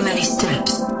 Having too many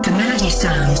steps, the melody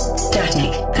sounds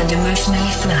static and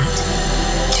emotionally flat.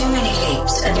 Too many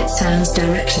leaps and it sounds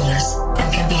directionless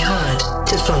and can be hard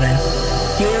to follow.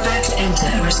 You're about to enter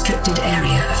a restricted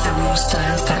area of the Raw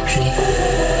Style Factory.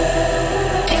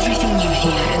 Everything you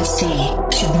hear and see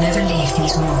should never leave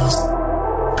these walls.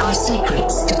 Our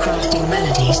secrets to crafting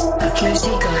melodies are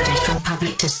closely guarded from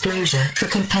public disclosure for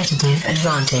competitive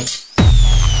advantage.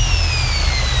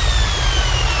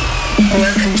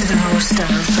 Welcome to the Raw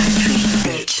Style Factory,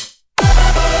 bitch.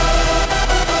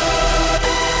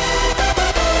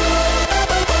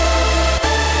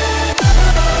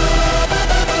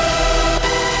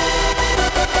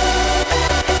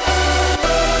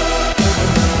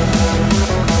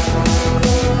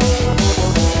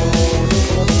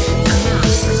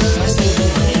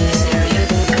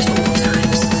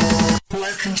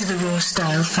 Welcome to the Raw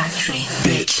Style Factory,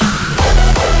 bitch.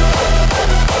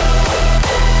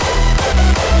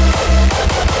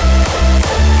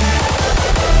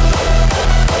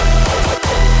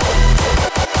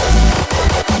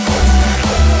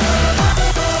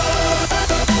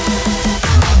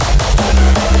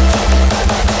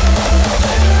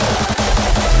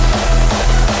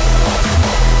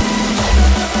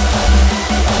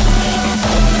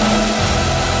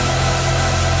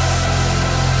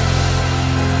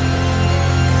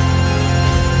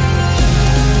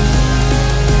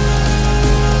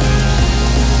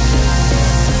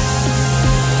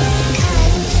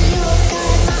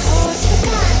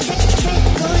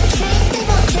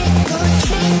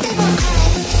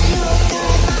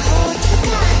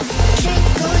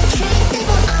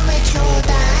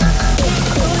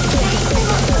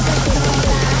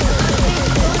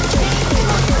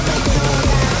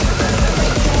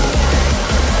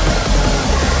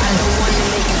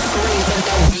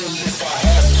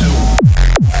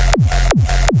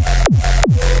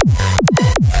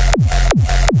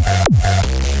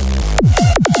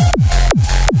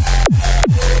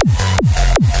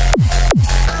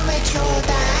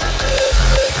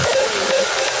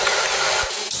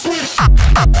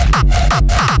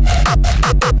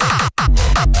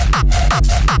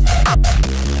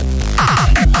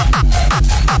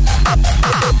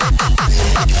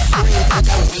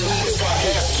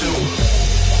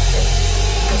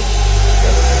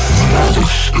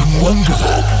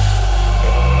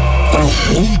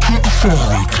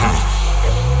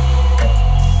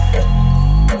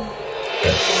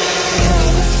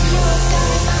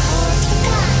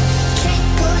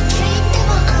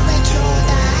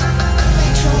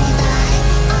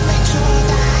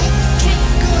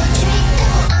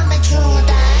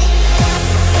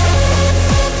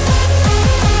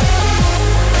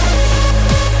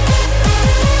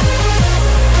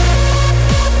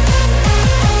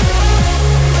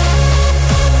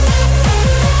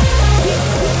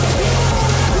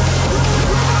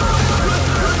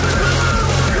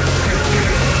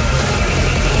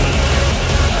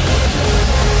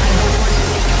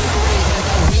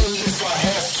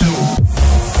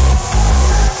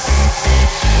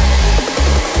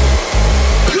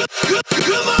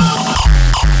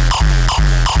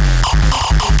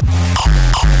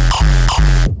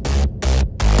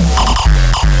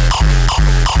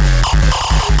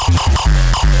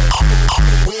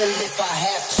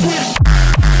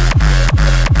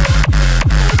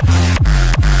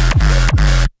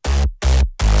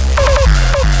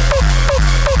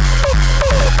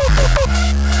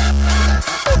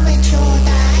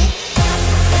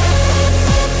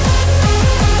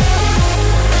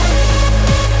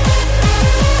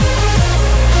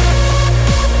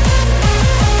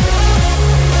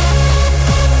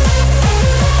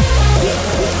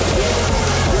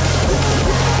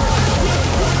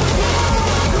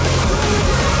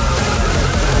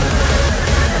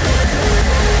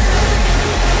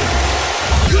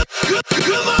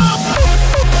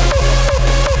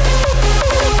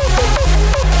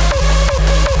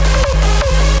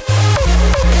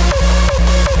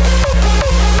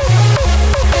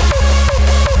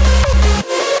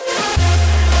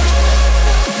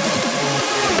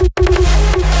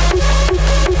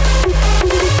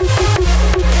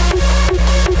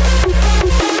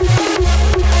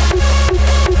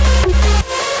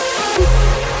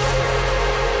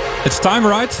 It's time,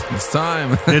 right? It's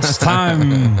time. It's time.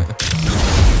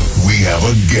 We have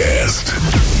a guest.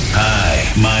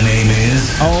 Hi, my name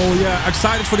is... Oh yeah,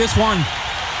 excited for this one.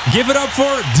 Give it up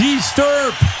for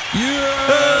D-Sturb. Yeah!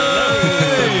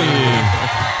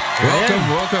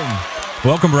 Welcome.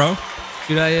 Welcome, bro.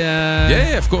 Should I...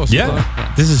 Yeah, of course.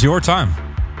 Yeah, this is your time.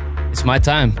 It's my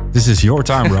time. This is your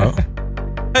time, bro.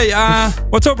 Hey,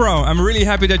 what's up, bro? I'm really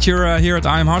happy that you're here at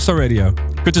I AM HARDSTYLE Radio.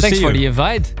 Good to Thanks see you. for the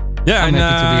invite. Yeah, I'm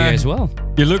happy to be here as well.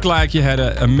 You look like you had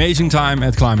an amazing time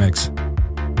at Climax.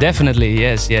 Definitely,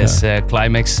 yes. Yeah.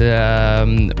 Climax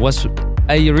was...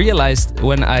 I realized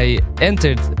when I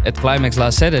entered at Climax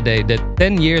last Saturday that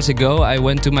 10 years ago I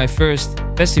went to my first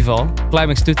festival,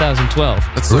 Climax 2012.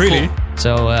 That's so really cool.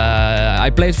 So I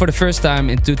played for the first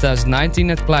time in 2019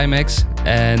 at Climax,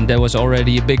 and that was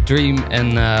already a big dream.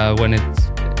 And when it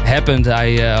happened,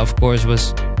 I of course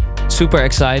was super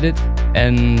excited.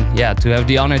 And yeah, to have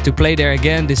the honor to play there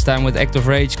again, this time with Act of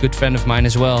Rage, good friend of mine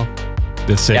as well.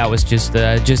 That's sick. Yeah, it was just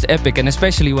epic. And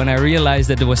especially when I realized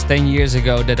that it was 10 years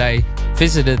ago that I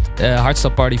visited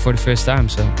Hardstyle Party for the first time.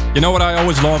 So you know what I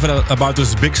always love about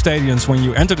those big stadiums? When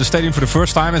you enter the stadium for the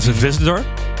first time as a visitor,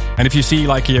 and if you see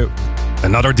like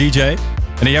another DJ,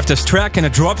 and you have this track and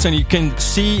it drops and you can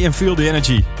see and feel the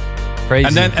energy. Crazy.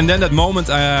 And then that moment,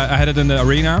 I had it in the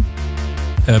arena.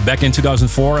 Back in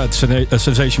 2004 at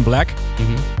Sensation Black,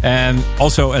 and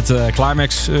also at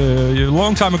Climax a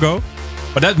long time ago.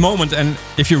 But that moment, and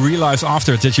if you realize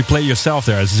after that you play yourself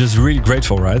there, it's just really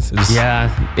grateful, right? Yeah,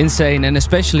 insane. And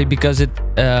especially because it,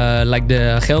 like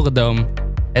the Gelredome,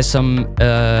 has some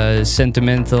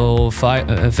sentimental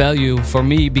value for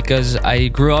me, because I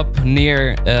grew up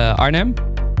near Arnhem,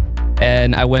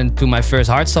 and I went to my first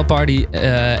hardstyle party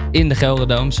in the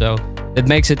Gelredome, so it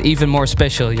makes it even more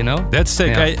special, you know? That's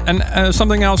sick. Yeah. Hey, and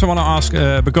something else I want to ask,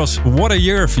 because what a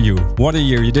year for you. What a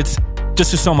year. You did,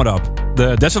 just to sum it up,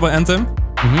 the Decibel Anthem.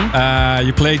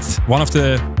 You played one of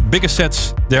the biggest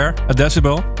sets there at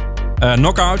Decibel.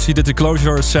 Knockouts, you did the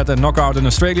closure set at Knockout in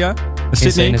Australia. Sydney.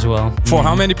 Insane as well. For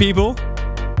how many people?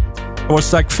 It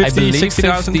was like 50,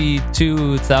 60,000?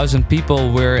 52,000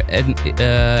 people were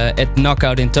at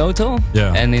Knockout in total.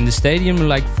 Yeah. And in the stadium,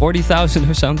 like 40,000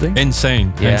 or something.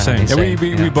 Insane. Yeah, insane. insane.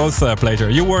 Yeah, we both played there.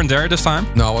 You weren't there this time?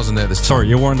 No, I wasn't there this time. Sorry,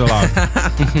 you weren't allowed.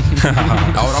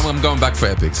 I'm going back for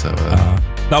Epic, so...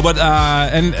 No, but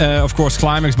of course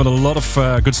Climax, but a lot of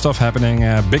good stuff happening,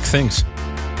 big things.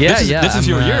 Yeah, this is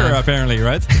your year apparently,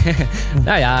 right?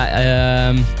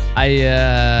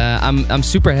 I'm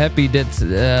super happy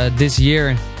that this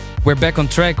year we're back on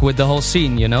track with the whole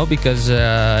scene, you know, because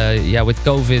with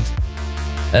COVID,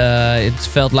 it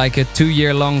felt like a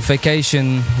 2-year-long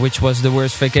vacation, which was the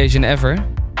worst vacation ever.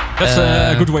 That's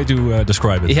a good way to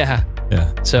describe it. Yeah.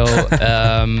 So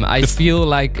I feel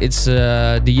like it's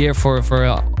the year for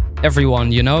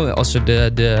everyone, you know. Also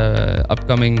the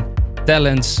upcoming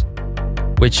talents,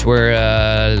 which were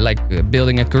like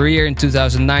building a career in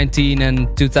 2019, and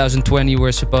 2020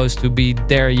 were supposed to be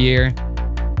their year.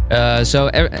 So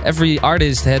every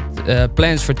artist had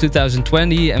plans for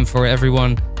 2020, and for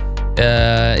everyone,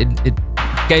 it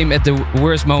came at the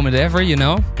worst moment ever, you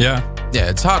know. Yeah,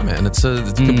 it's hard, man. It's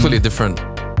completely different.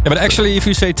 Yeah, but actually, if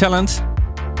you say talent,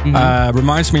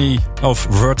 reminds me of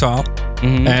Vertile.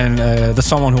 And that's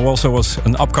someone who also was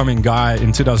an upcoming guy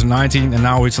in 2019, and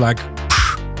now it's like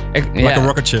a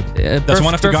rocket ship. That's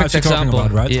one of the guys you're talking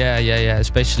about, right? Yeah.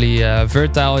 Especially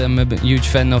Vertile. I'm a huge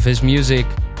fan of his music.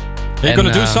 Are you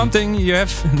gonna do something? You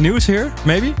have news here,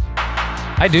 maybe?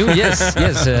 I do, yes.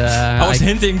 I was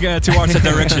hinting towards that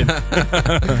direction.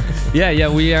 Yeah,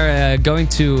 we are going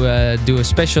to do a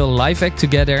special live act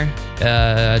together.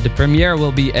 The premiere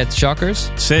will be at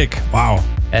Shockers. Sick, wow.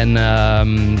 And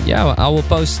I will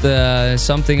post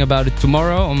something about it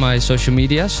tomorrow on my social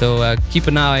media, so keep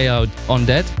an eye out on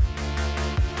that.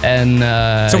 And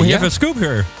so we have a scoop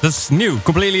here. That's new,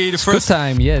 completely the first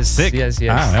time. Yes, sick. Yes.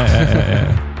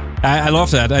 I love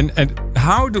that. And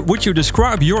how would you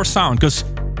describe your sound? Because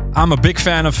I'm a big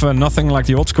fan of Nothing Like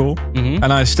the Old School,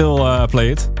 and I still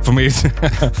play it. For me,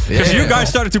 because you guys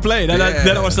started to play it, and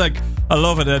then I was like, I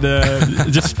love it.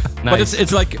 And just, nice. But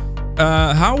it's like,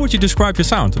 how would you describe your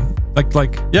sound?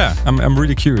 Like, yeah, I'm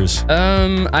really curious.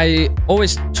 I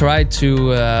always try to,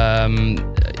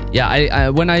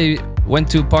 when I went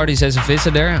to parties as a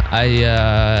visitor,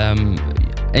 I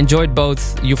enjoyed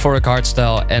both euphoric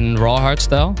hardstyle and raw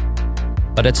hardstyle.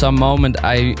 But at some moment,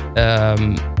 I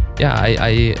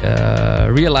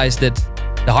realized that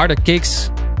the harder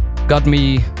kicks got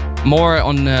me more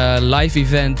on a live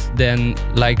event than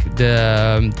like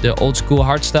the old school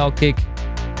hardstyle kick.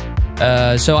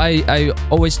 So I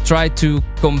always try to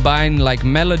combine like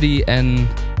melody and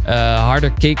harder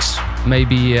kicks,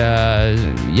 maybe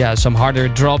some harder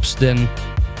drops than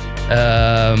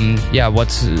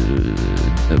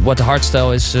what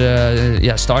hardstyle is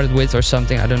started with or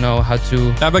something. I don't know how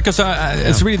to. Yeah, because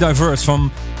it's really diverse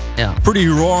from pretty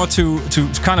raw to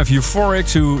kind of euphoric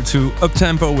to up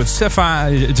tempo with Cephà,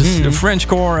 just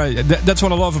Frenchcore. That's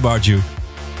what I love about you.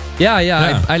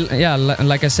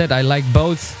 Like I said, I like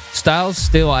both styles.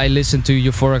 Still, I listen to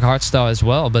euphoric hardstyle as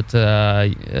well, but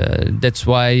that's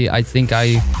why I think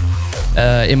I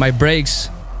in my breaks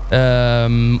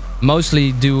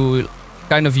mostly do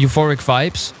kind of euphoric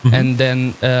vibes and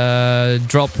then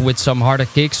drop with some harder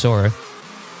kicks or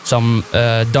some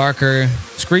darker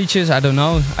screeches. I don't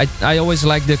know. I always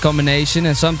like the combination,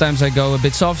 and sometimes I go a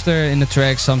bit softer in the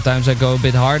track, sometimes I go a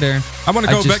bit harder. I want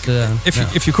to go back,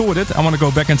 if you're cool with it, I want to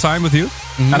go back in time with you.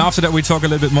 And after that we talk a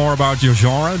little bit more about your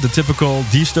genre, the typical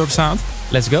D-Sturb sound.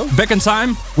 Let's go. Back in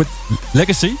time with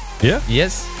Legacy. Yeah?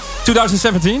 Yes.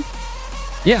 2017?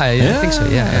 Yeah, I think so.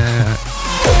 Yeah.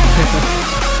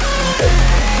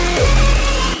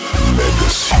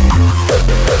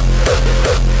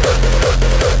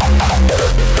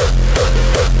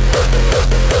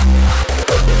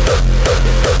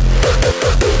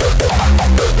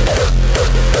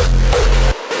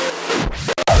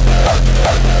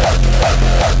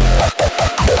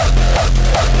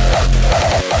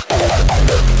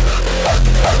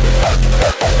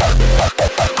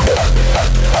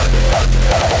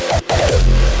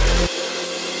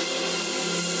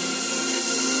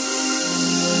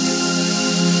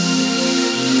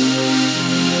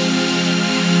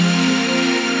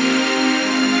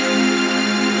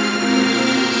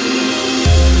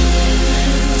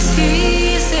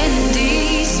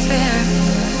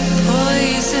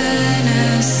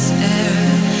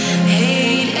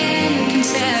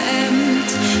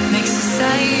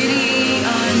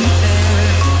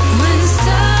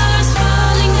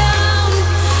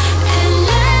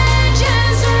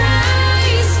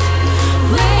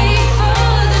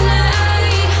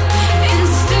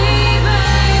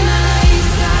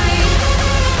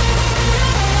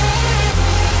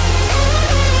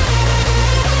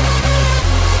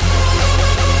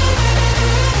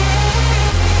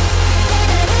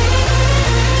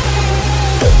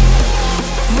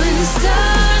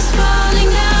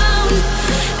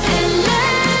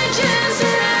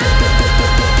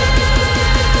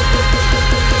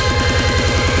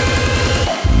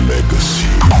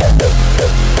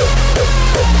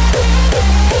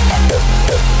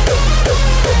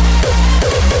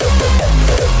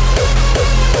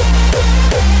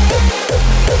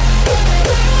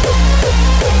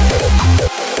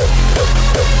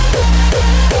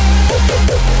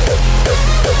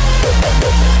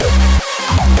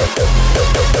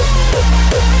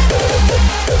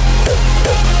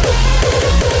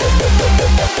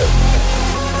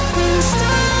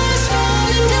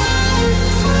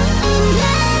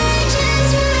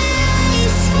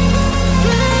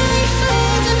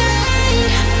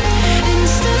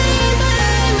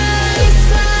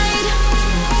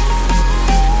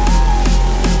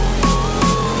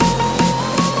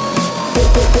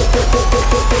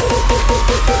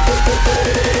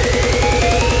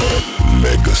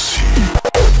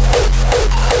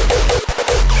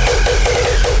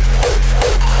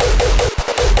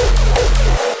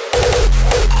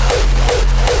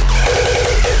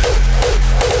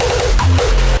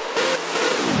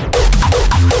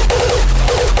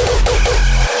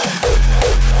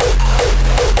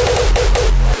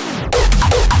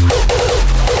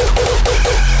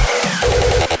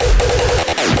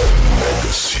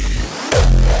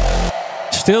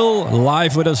 Still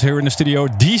live with us here in the studio,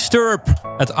 D-Sturb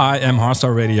at I AM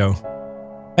HARDSTYLE Radio.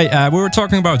 Hey, we were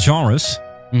talking about genres.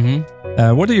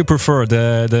 What do you prefer,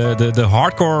 the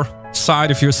hardcore side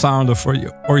of your sound,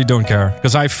 or you don't care?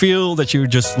 Because I feel that you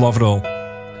just love it all.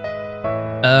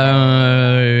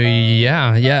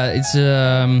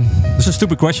 It's a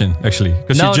stupid question, actually,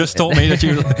 because you just told me that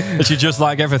you just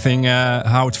like everything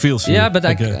how it feels. Yeah, but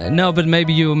but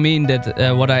maybe you mean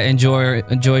that what I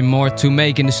enjoy more to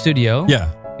make in the studio. Yeah,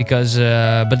 because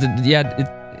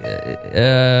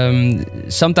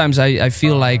sometimes I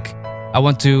feel like I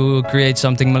want to create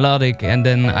something melodic, and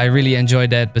then I really enjoy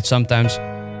that. But sometimes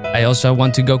I also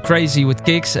want to go crazy with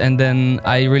kicks, and then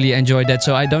I really enjoy that.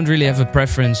 So I don't really have a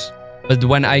preference. But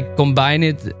when I combine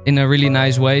it in a really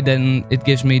nice way, then it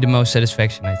gives me the most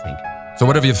satisfaction, I think. So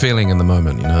whatever you're feeling in the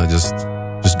moment,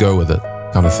 just go with it,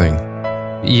 kind of thing.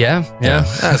 Yeah.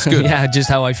 That's good. Yeah, just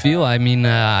how I feel. I mean,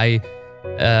 I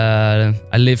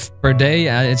live per day.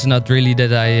 It's not really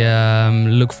that I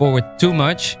look forward too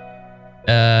much.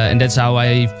 And that's how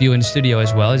I feel in the studio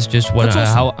as well. It's just what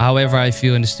however I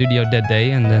feel in the studio that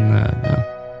day, and then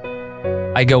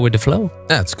I go with the flow.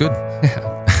 Yeah, it's good.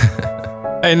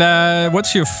 And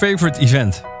what's your favorite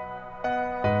event?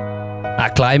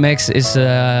 Climax is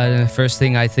the first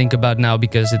thing I think about now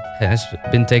because it has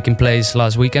been taking place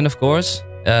last weekend, of course.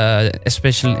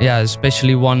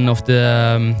 Especially one of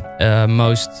the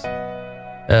most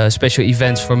special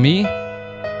events for me.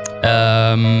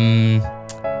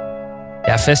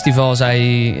 Festivals,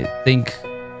 I think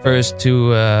first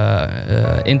to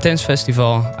Intense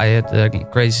Festival. I had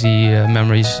crazy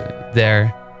memories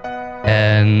there.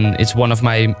 And it's one of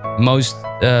my most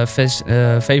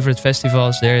favorite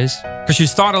festivals there is. Because you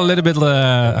started a little bit,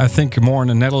 I think, more in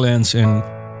the Netherlands, in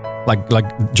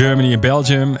like Germany and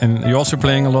Belgium, and you're also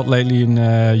playing a lot lately in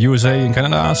USA and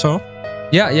Canada, so?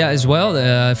 Yeah, as well.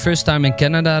 First time in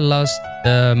Canada last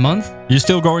month. You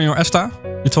still going your ESTA?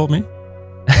 You told me.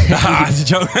 It's a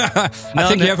joke. I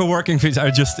think you have a working visa.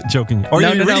 I'm just joking. Or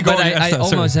no, you really but going I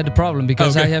almost had a problem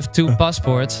because I have 2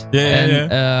 passports.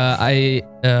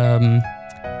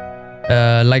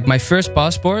 Like my first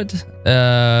passport,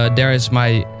 there is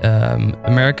my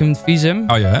American visa.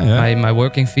 Oh yeah. My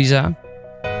working visa,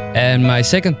 and my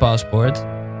second passport.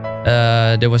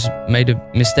 There was made a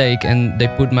mistake and they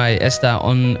put my ESTA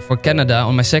on for Canada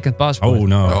on my second passport. Oh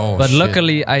no! But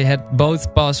luckily I had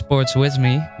both passports with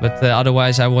me. But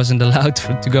otherwise I wasn't allowed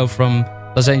to go from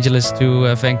Los Angeles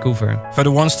to Vancouver. For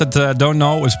the ones that don't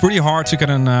know, it's pretty hard to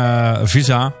get a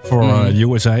visa for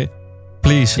USA.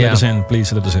 Please let us in.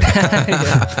 Please let us in.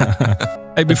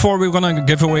 Hey, before we're gonna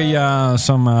give away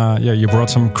some, you brought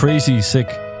some crazy sick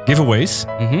giveaways.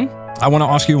 I want to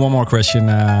ask you one more question,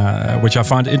 which I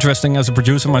find interesting as a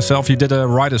producer myself. You did a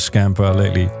writers camp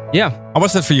lately. Yeah. How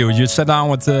was that for you? You sat down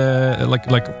with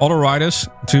like other writers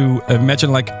to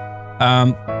imagine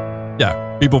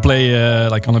people play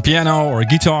like on a piano or a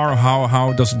guitar.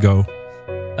 How does it go?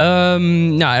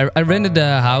 No, I rented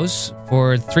a house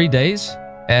for 3 days,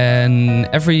 and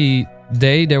every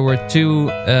day there were 2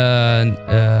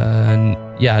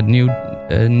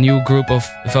 new group of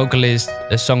vocalists,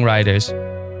 songwriters.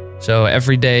 So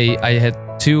every day I had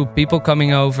 2 people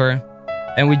coming over,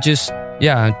 and we just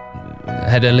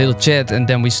had a little chat, and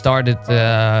then we started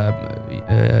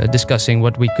discussing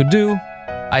what we could do.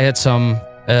 I had some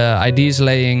ideas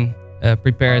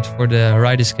prepared for the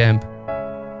writers camp,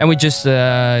 and we just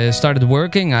started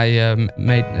working. I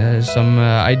made some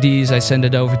ideas, I sent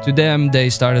it over to them. They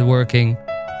started working,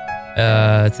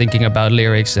 thinking about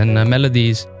lyrics and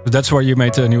melodies. But that's where you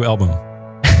made a new album.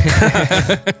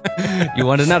 You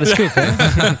want another scoop, huh?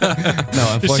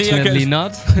 No, unfortunately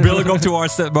not. Building up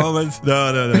towards that moment.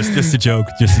 No, it's just a joke.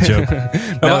 Just a joke.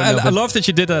 I love that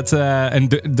you did that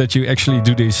and that you actually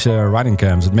do these writing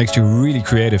camps. It makes you really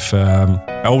creative.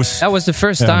 That was the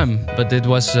first time, but it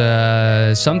was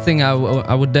something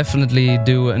I would definitely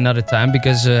do another time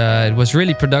because it was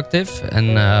really productive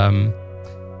and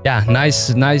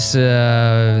nice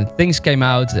things came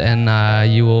out, and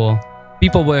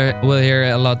people will hear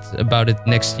a lot about it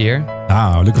next year.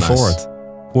 Looking forward.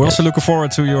 We're also looking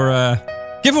forward to your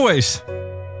giveaveaways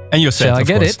and your set. Shall I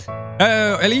get it?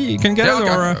 Ellie, you can get it,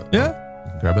 or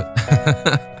grab it.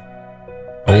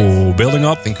 Building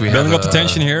up. Building up the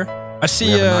tension here. I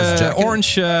see nice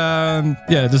orange.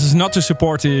 This is not to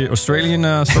support the Australian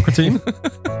soccer team.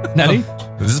 Nelly,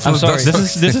 I'm sorry.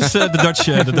 This is the Dutch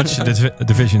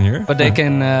division here. But they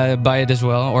can buy it as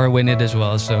well or win it as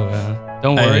well. So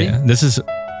don't worry. This is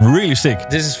really sick.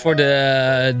 This is for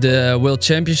the World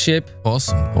Championship.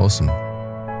 Awesome.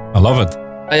 I love it.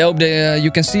 I hope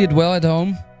you can see it well at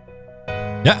home.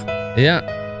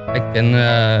 Yeah. I can.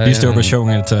 D-Sturb is showing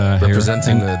it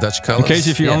representing here. the Dutch colors. In case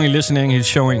if you're only listening, he's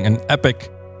showing an epic,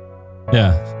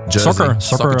 jersey. soccer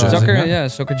jersey.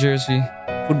 Soccer jersey,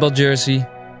 football jersey.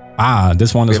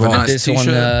 This one as well. Nice this t-shirt.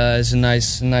 one is a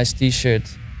nice T-shirt,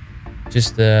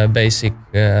 just basic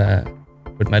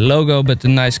with my logo, but a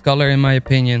nice color in my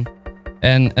opinion,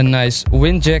 and a nice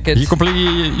wind jacket.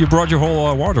 You brought your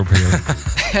whole wardrobe here.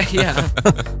 Yeah,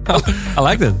 I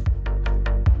like that.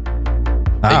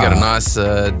 You got a nice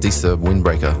D-Sturb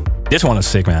windbreaker. This one is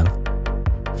sick, man.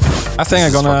 I think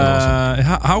I'm gonna.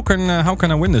 Awesome. How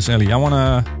can I win this, Ellie? I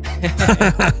wanna.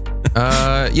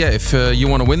 If you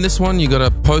want to win this one, you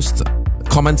gotta post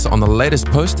comments on the latest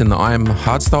post in the I AM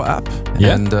HARDSTYLE app,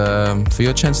 and for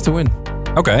your chance to win.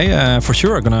 Okay, for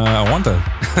sure. I want that.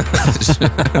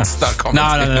 Start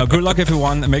commenting. No. Good luck,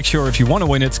 everyone. Make sure if you want to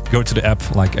win it, go to the app,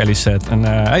 like Ellie said. And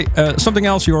something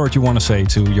else you want to say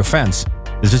to your fans.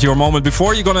 This is your moment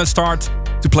before you're gonna start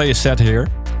to play a set here.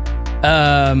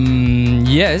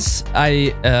 Yes,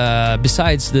 I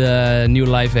besides the new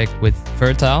live act with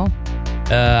Fertile,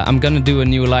 I'm gonna do a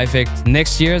new live act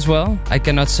next year as well. I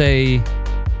cannot say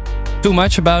too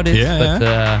much about it, but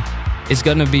it's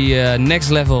gonna be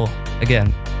next level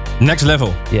again. Next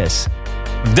level? Yes.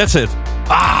 That's it.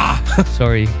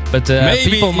 Sorry, but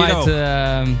Maybe, people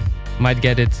might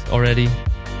get it already.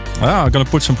 I'm gonna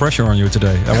put some pressure on you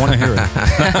today. I want to hear it.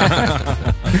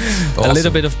 A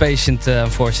little bit of patience,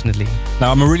 unfortunately.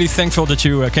 Now, I'm really thankful that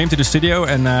you came to the studio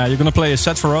and you're gonna play a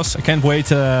set for us. I can't wait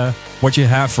what you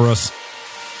have for us.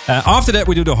 After that,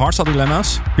 we do the hardstyle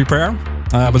dilemmas. Prepare.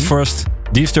 But first,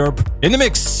 D-Sturb in the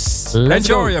mix. Let's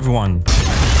Enjoy, go. everyone.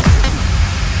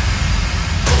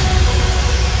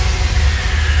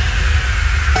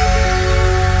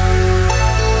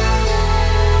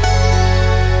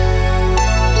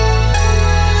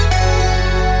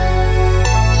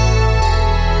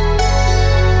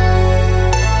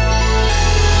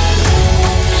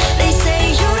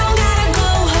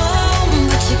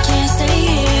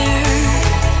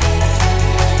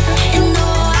 And no,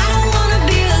 I don't wanna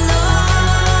be alone.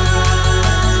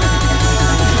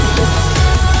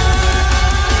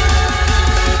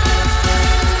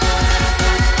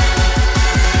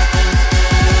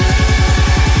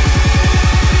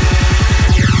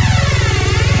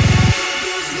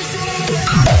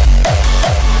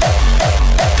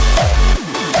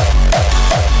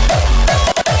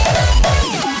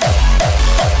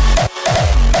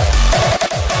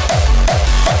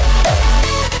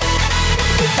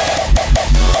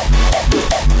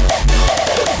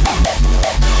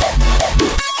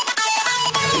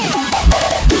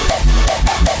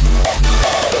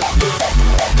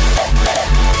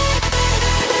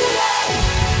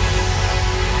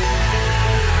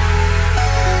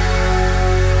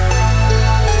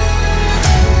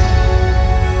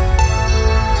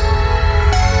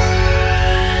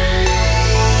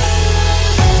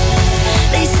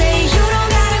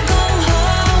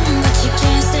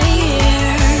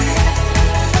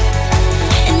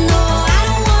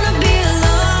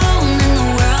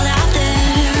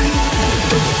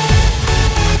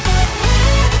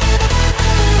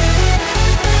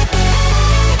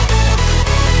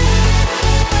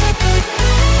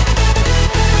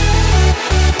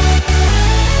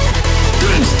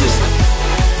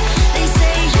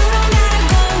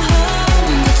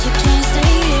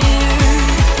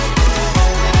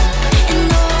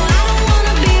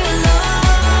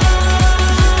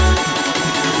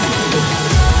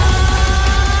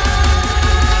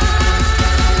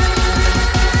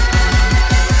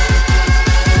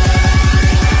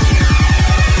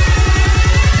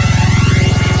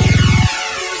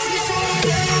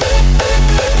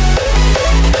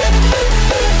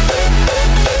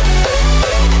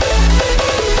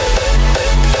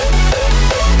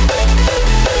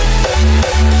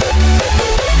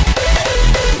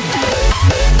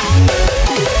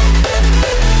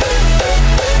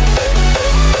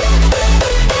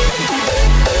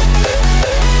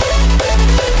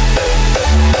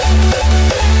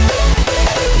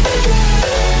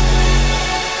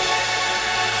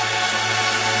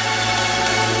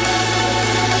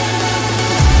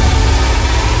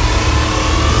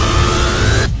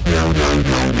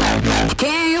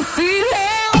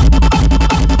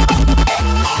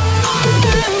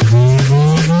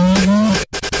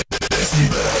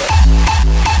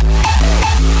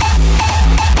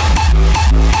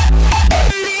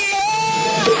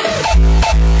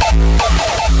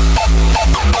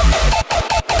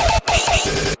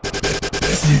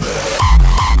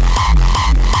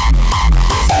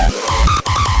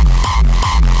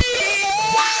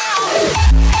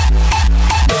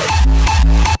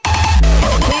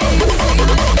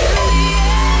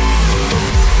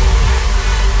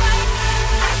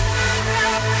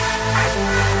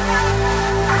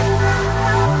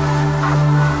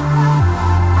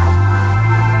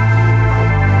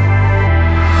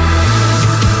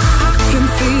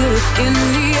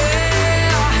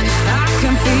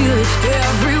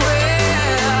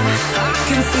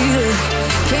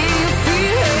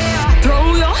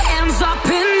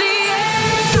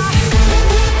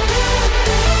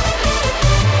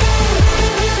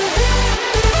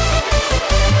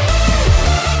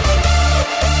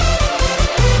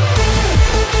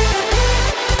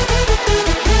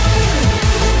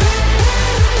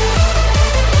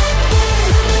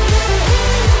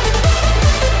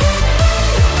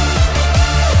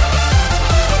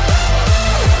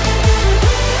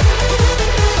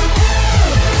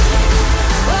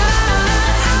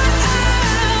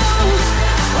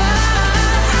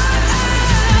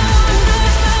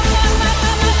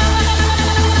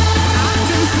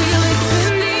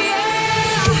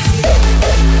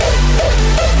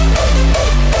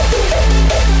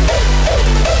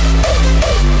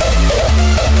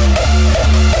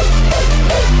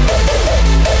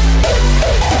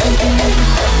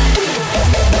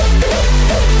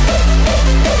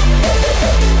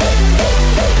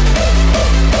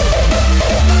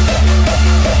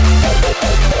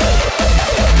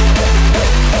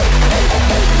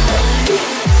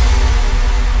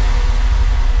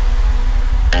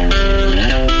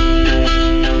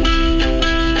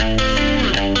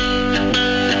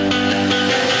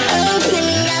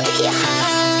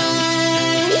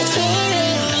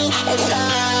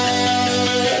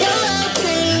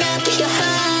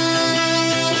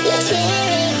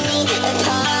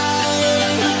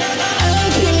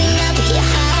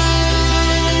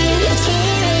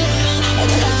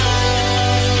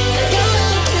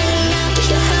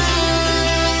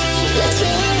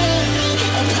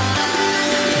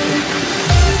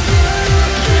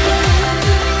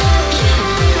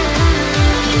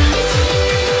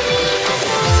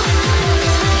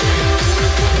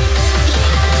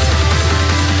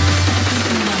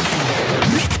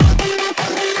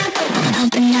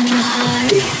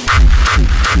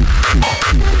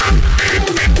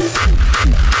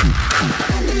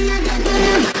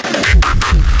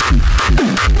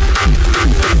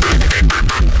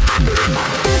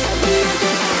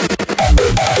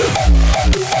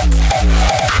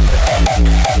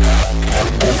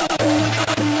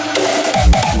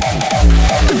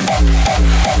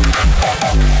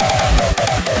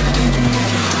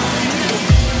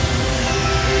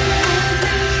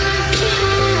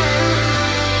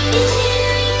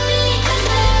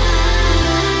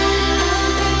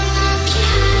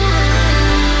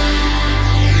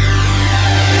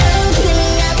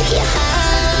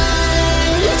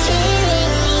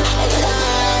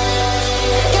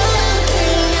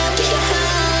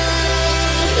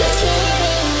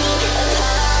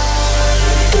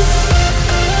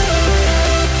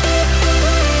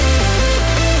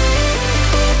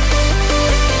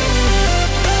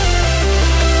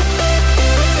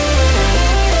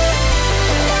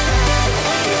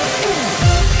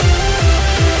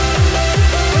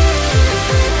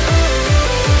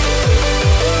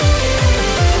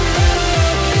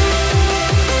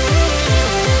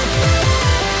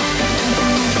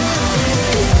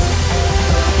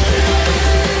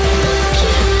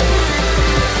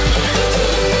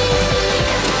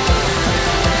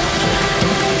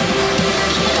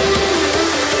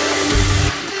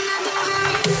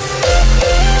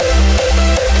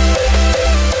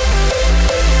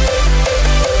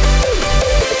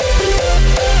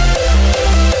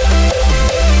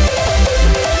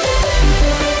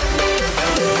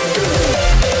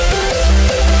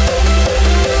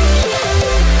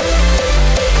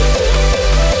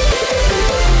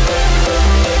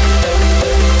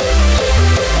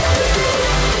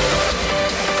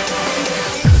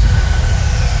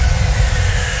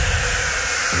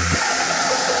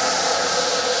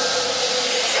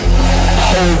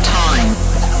 whole time.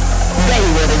 They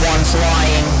were the ones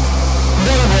lying.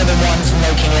 They were the ones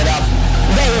making it up.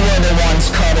 They were the ones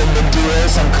cutting the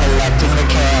deals and collecting the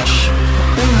cash.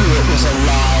 They knew it was a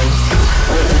lie.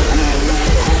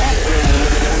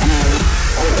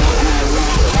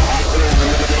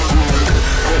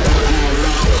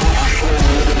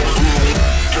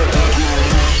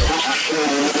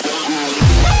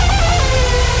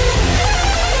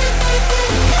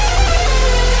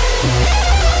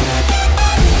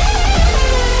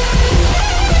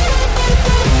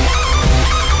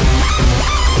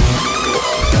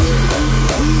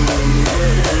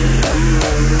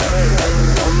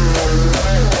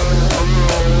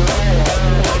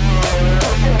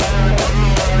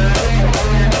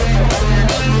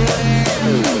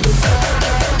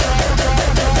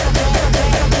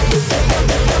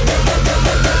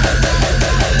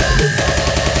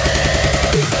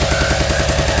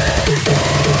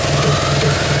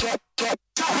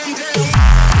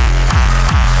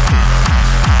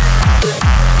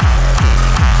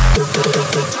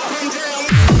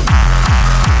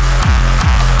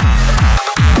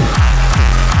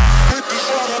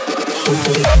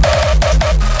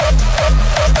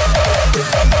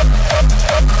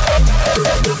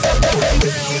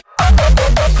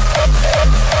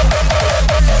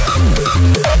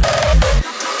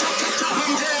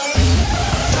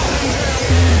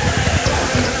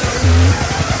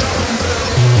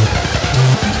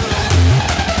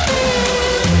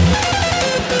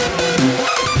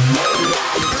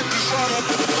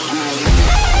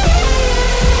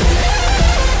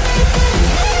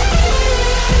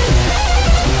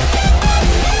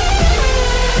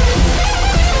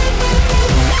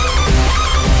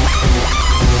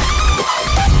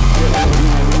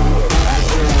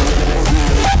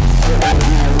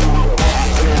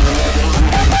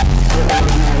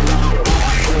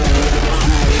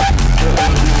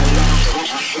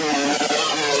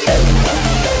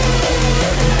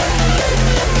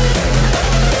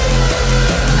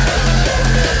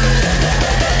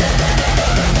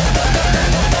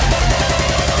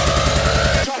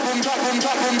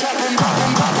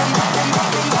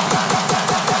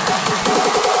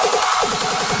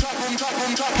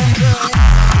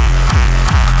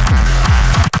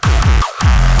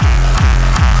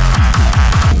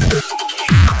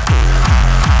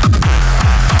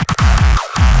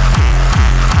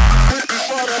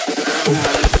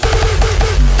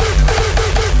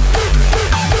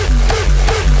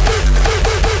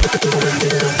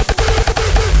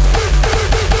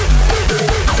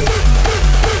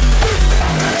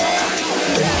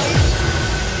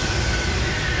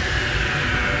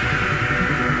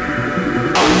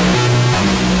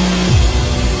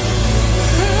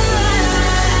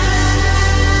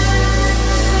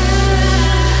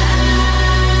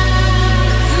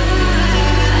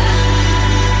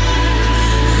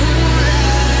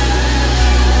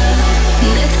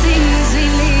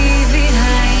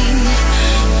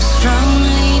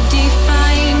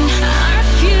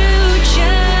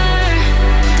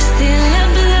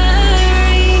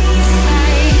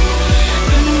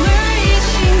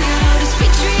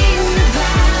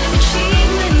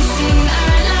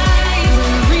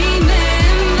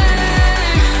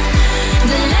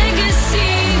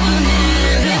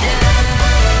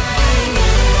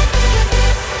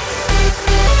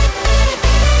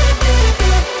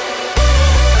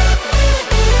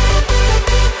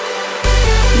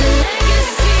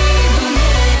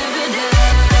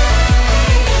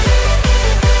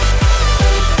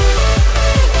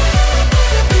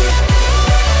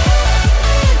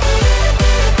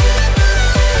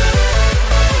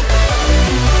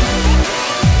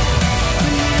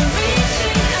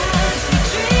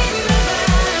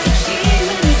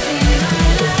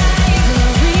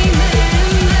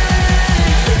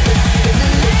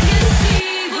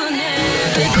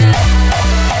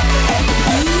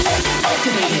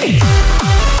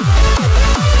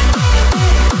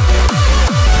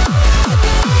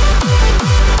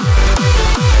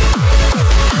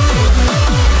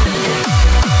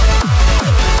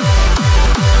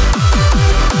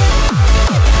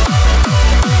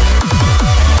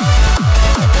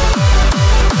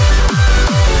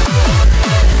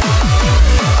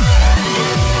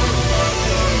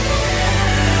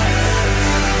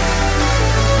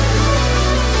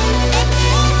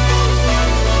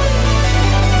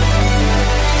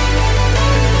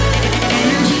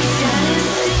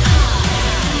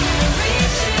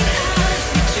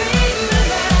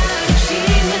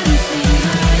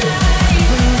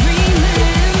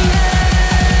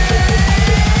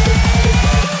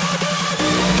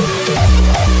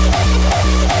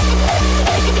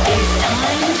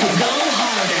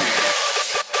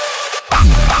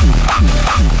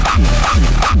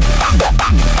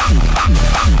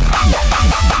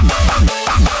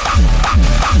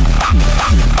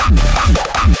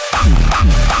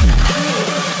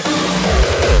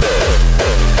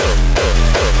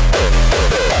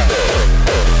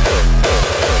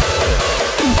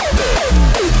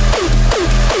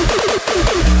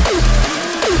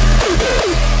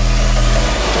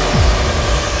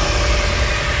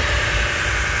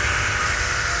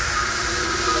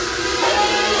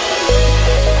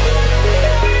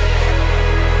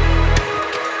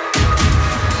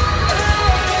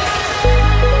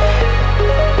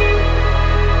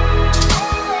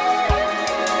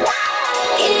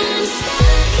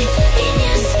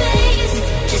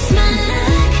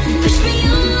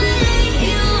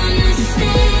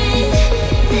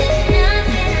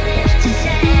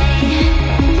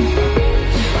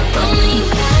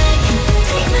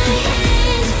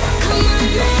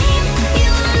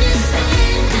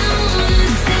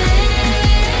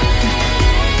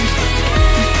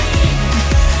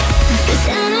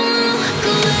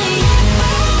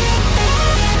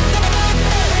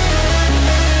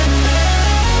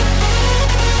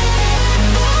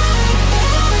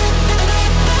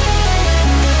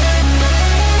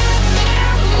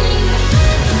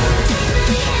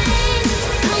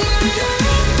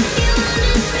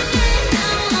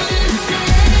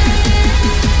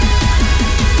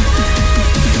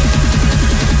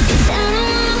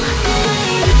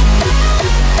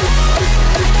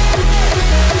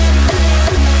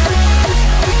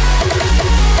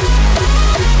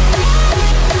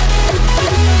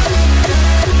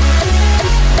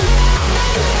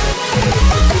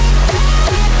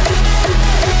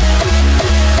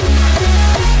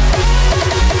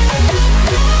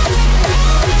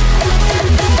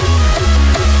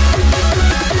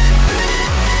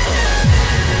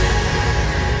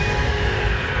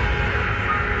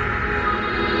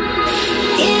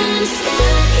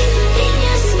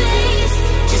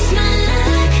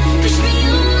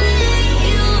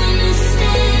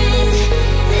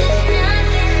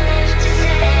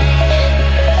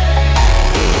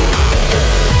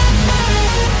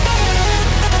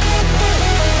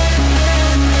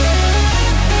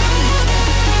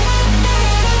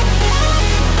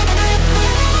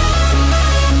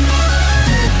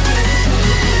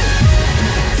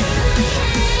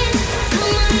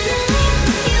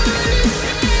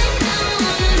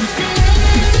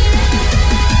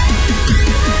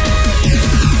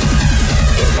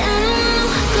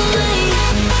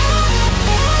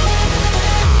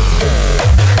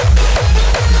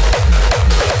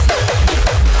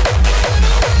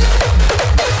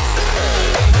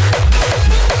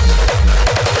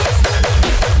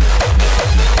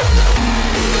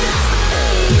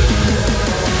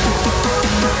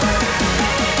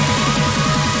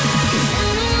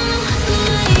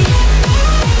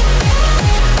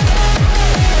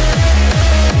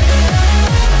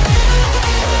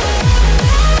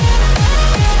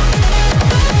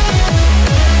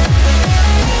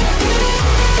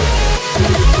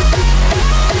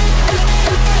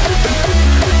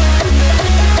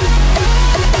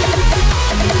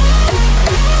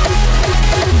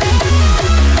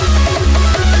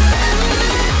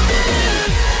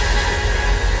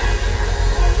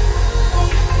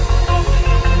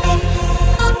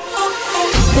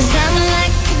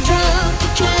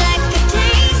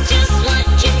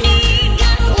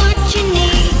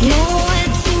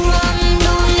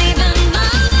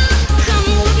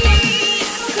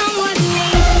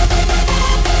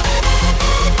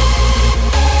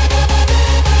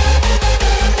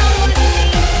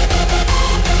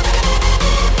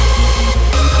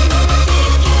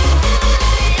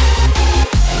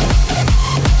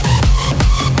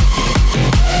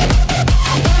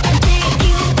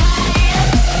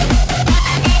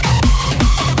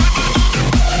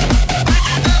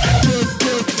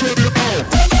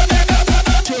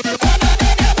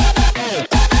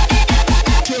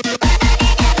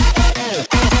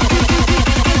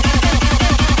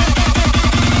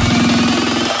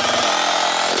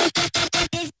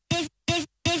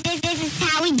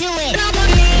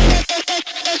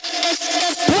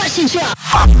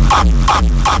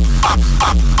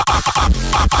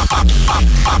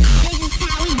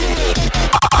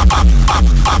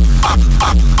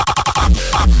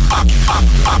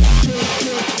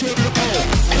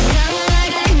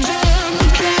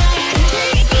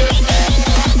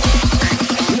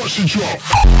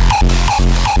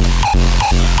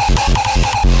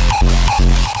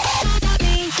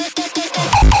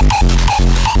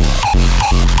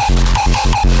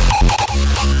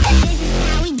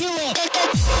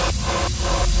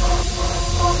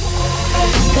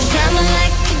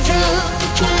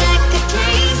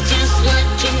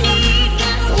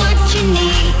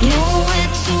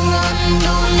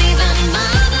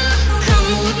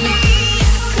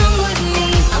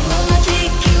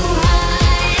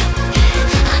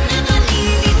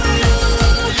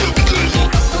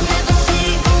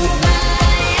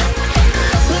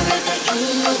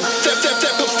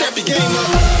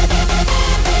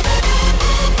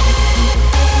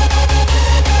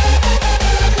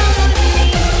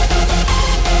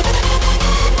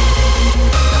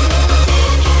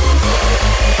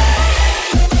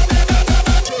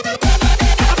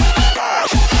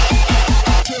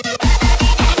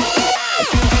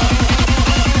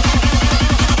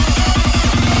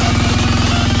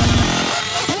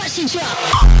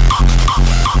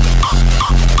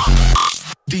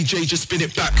 DJ, just spin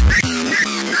it back.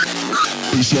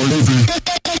 It's your living.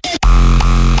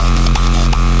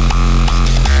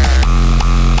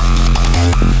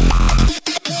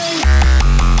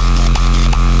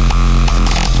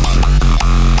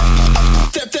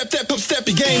 Step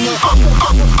your game up.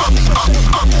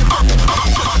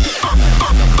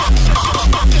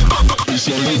 It's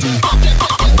your living.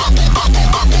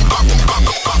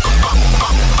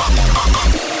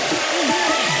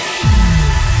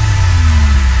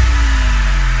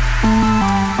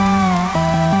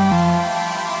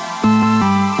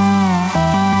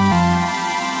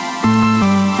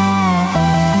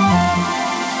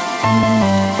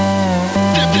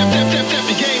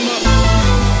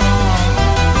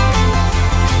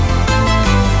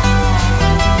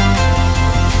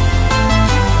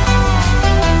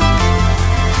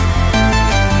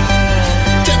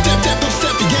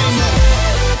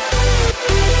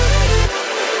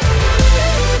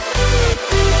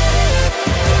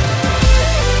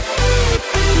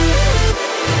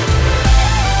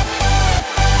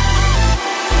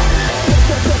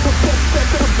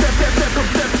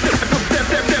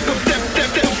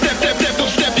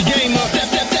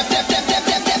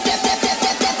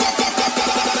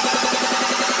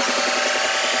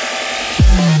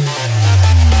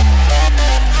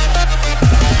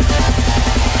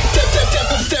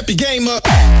 Game up.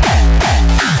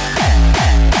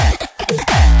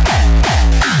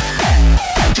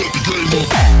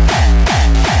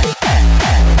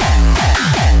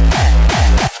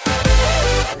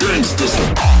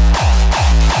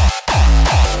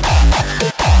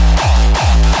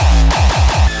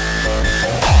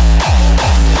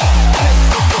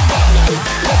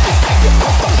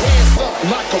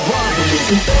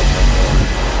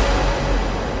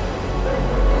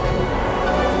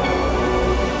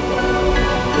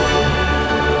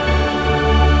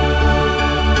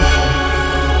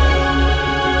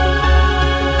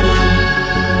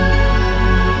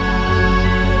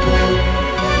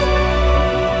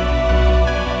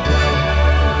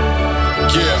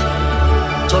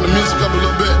 Turn the music up a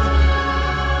little bit.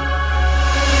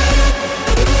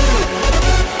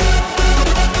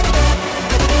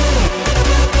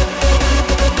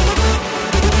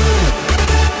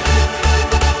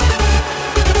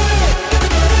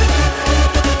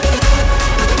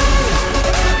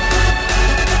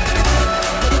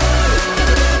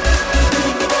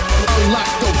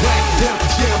 Unlock the rack, down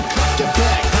jam, cock your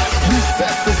back.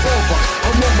 Recess is over,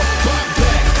 I'm on my spot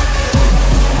back.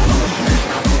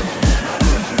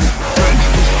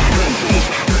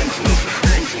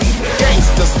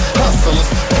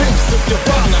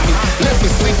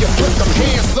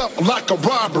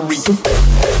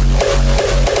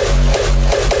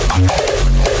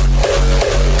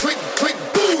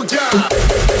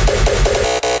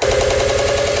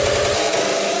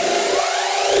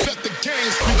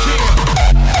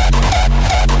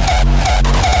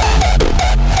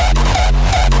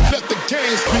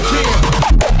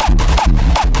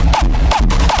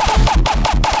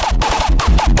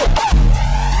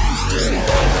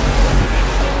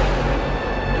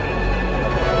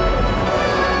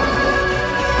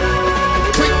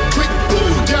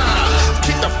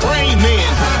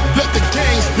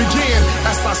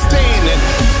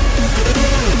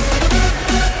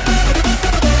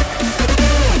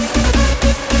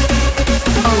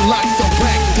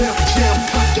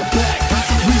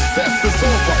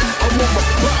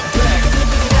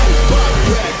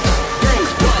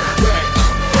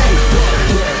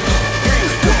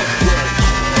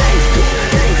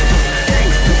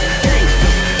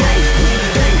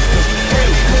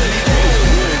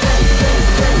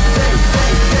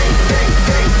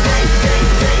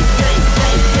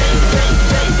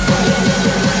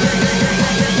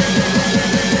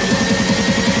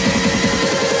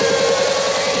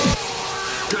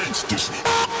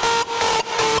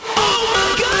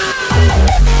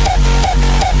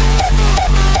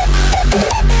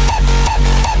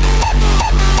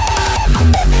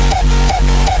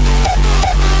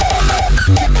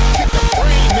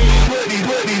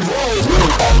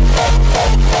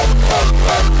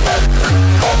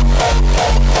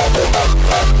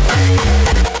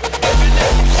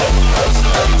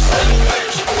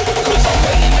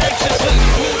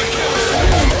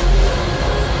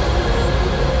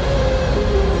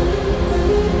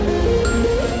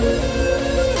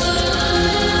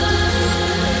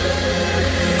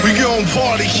 We gon'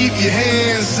 party, keep your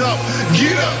hands up,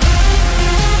 get up.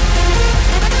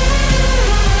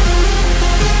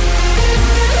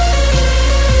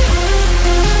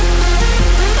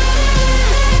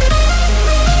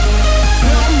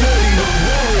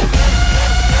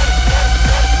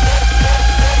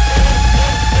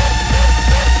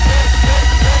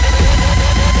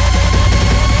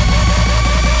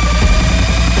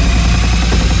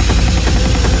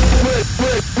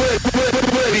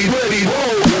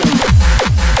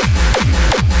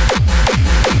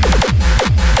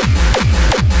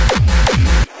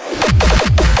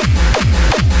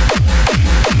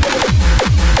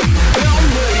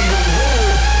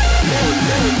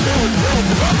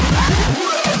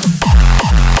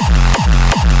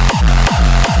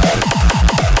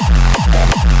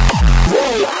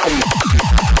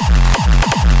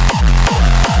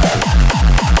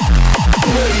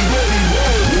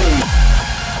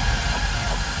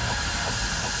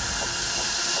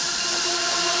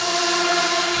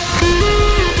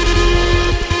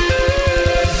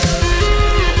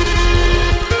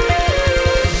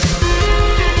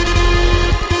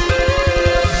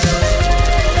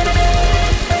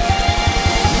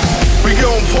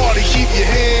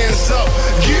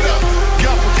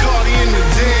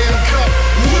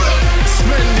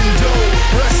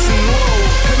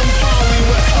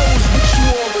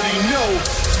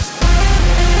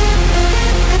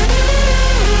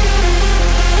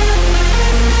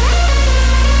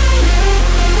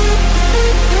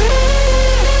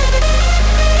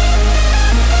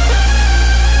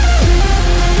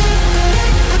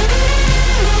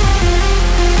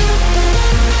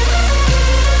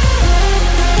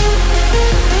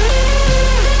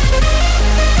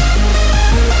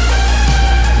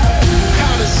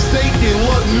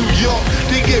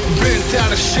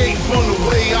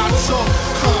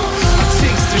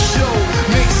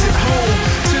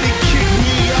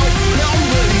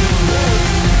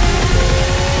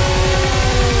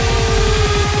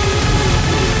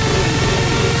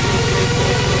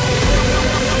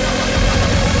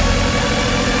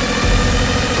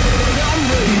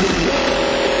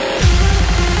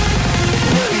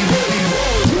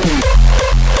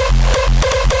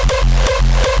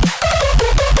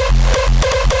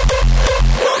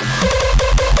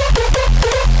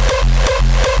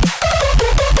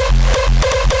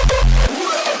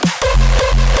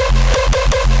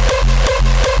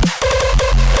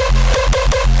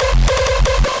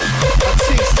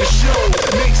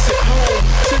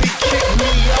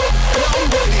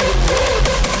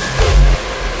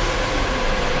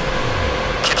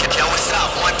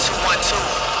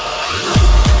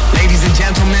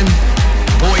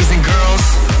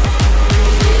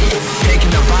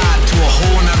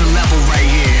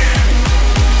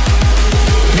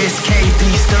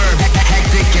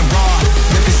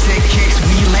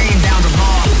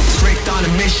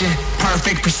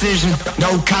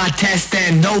 No contest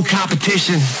and no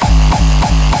competition.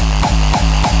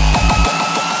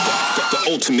 The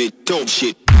ultimate dope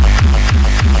shit.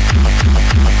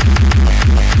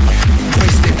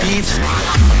 Twisted beats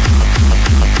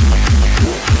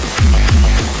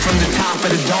from the top of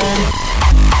the dome.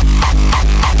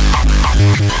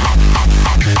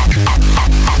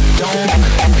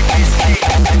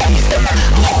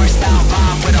 A hardstyle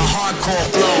vibe with a hardcore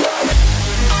flow.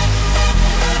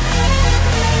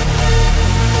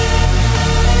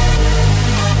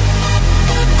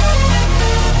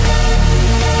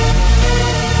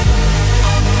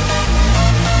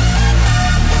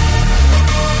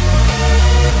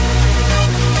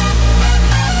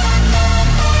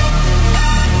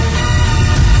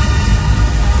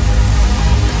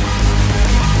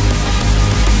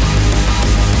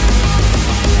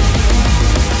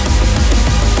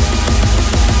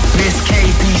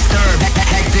 D-Sturb,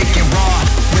 hectic and raw.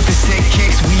 With the sick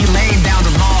kicks, we laying down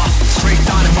the law. Strict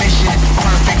on a mission,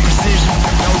 perfect precision.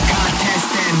 No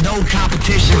contest and no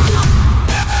competition.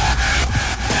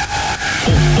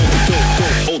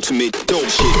 Ultimate dope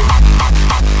shit.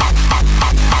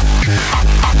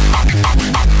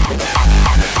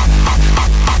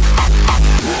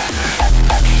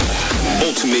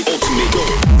 Ultimate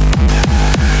dope.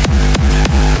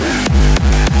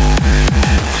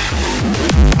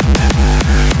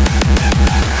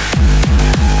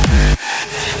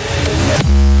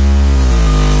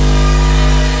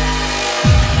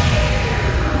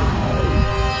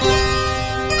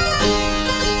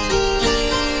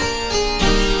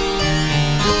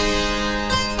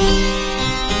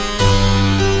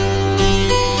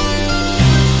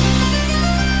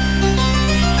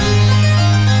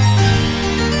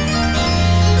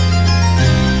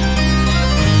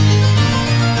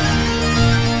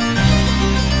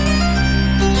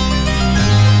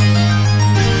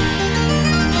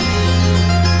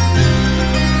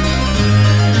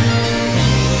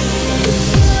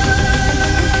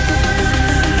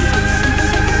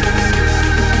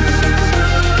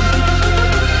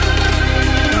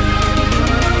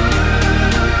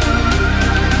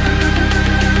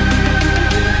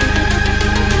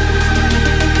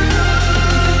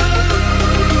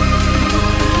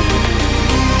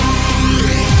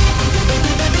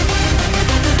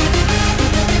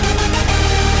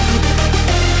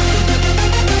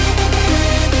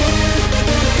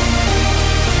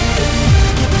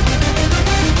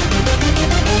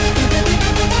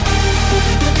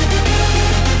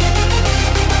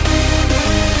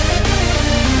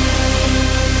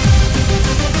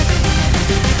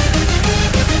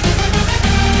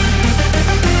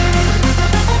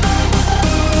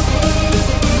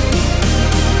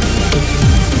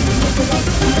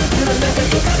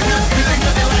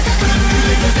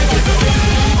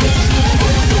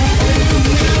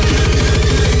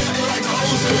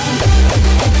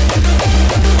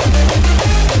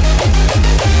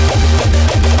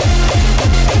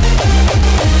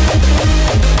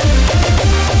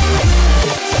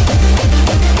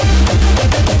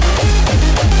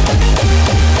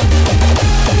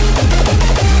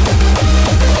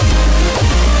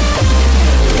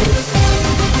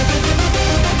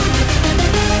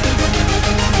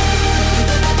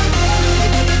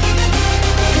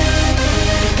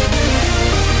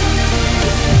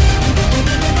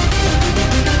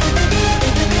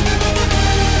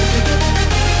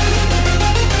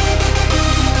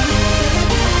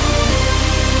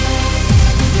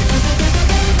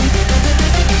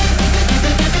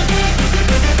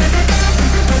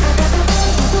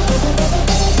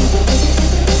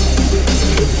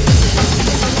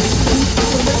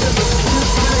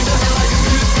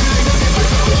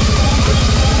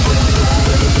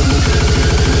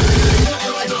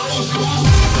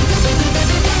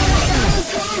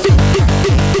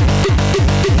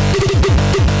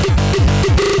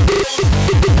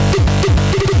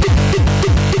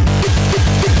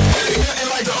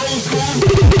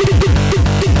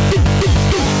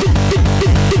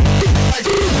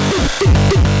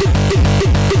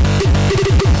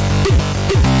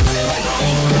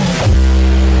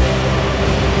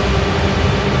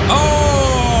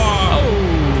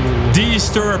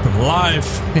 D-Sturb live.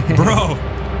 Bro,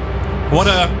 what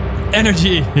a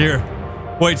energy here.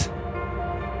 Wait.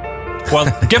 Well,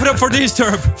 give it up for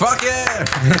D-Sturb. Fuck yeah!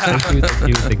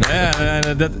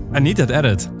 Yeah, I need that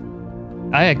edit.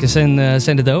 I can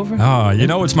send it over. Oh, you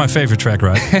know it's my favorite track,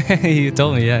 right? You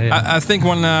told me, yeah. I think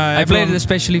when I played it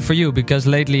especially for you because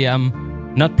lately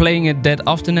I'm not playing it that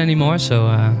often anymore, so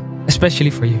especially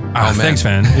for you. Oh, thanks,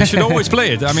 man. You should always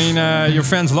play it. I mean, your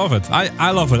fans love it.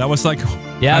 I love it. I was like,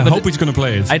 I hope he's gonna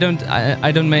play it. I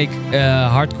don't make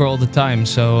hardcore all the time,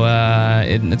 so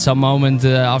at some moment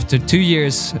after 2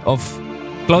 years of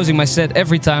closing my set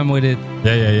every time with it,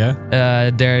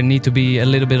 there need to be a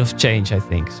little bit of change, I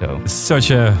think. So it's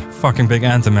such a fucking big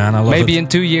anthem, man. I love it. Maybe in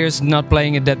 2 years not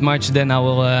playing it that much, then I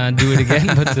will do it again.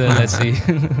 But let's see.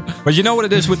 But you know what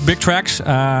it is with big tracks?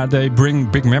 They bring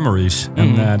big memories,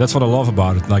 and that's what I love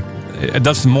about it. Like it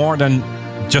does more than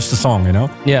just a song, you know?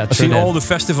 Yeah, I see all the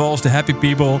festivals, the happy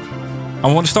people.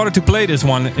 And when I started to play this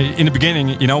one in the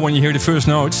beginning, you know, when you hear the first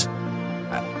notes,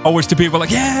 always the people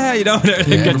like, you know,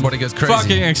 everybody gets crazy,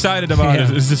 fucking excited about it.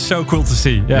 It's just so cool to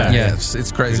see.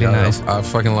 It's crazy. Really nice. I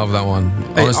fucking love that one.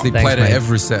 Honestly, played it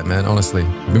every set, man. Honestly,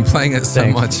 I've been playing it so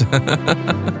much.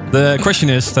 The question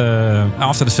is,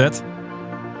 after the set,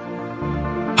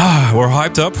 we're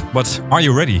hyped up, but are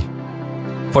you ready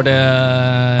for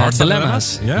the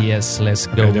dilemmas? Yeah? Yes, let's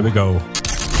go. Okay, there we go.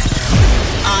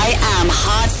 I am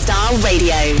Hardstyle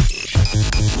Radio.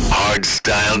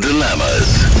 Hardstyle Dilemmas.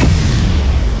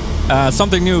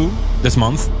 Something new this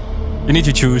month. You need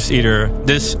to choose either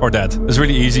this or that. It's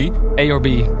really easy. A or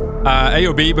B. A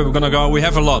or B, but we're gonna go. We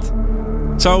have a lot.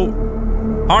 So,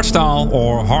 hardstyle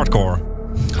or hardcore?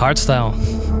 Hardstyle.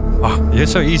 You're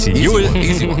so easy.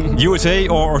 Easy one. USA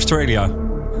or Australia?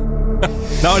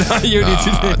 No, you need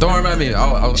to. Don't worry about me.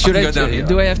 I'll go down here.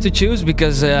 Do I have to choose?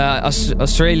 Because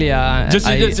Australia. Just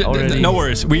no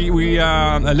worries. We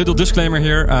a little disclaimer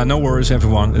here. No worries,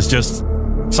 everyone. It's just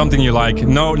something you like.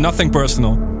 No, nothing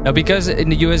personal. No, because in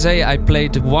the USA I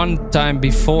played one time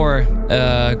before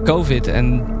COVID,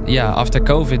 and after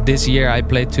COVID this year I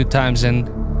played 2 times, and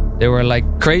they were like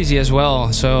crazy as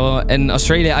well. So in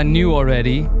Australia I knew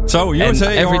already. So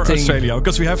USA or Australia?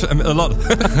 Because we have a lot.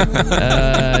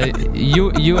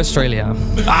 you Australia.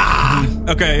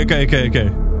 Okay.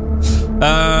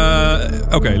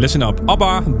 Okay, listen up.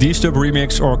 ABBA, D-Sturb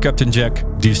remix or Captain Jack,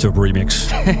 D-Sturb remix?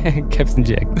 Captain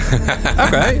Jack.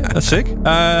 Okay, that's sick.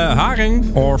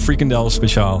 Haring or Frikandel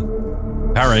speciaal?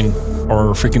 Herring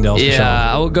or Frikandel speciaal?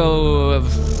 Yeah, I will go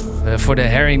for the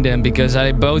herring then, because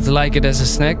I both like it as a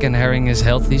snack and herring is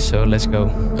healthy, so let's go.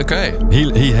 Okay.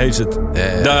 He hates it.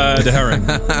 The herring.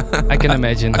 I can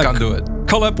imagine. I can't do it.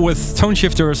 Collab with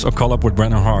Toneshifterz or collab with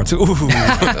Brennan Heart? Ooh.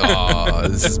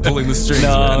 This is pulling the strings.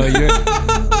 No,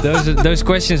 those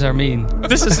questions are mean.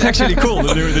 This is actually cool,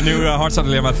 the new Hardstyle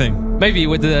Dilemma thing. Maybe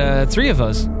with the 3 of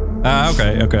us.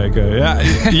 Okay. Yeah,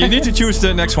 you need to choose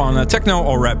the next one. Techno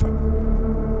or rap?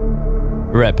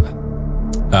 Rap.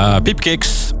 Peep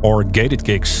kicks or gated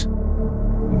kicks?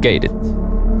 Gated.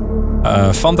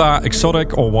 Fanta,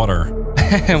 exotic or water?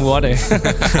 Water.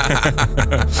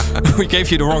 We gave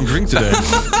you the wrong drink today.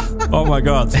 Oh my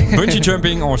god. Bungee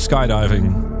jumping or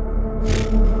skydiving?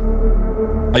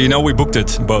 You know we booked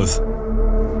it, both. So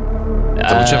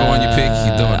whichever one you pick,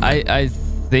 you do it. I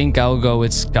think I'll go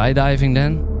with skydiving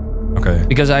then. Okay.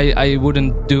 Because I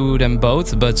wouldn't do them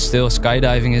both, but still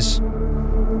skydiving is...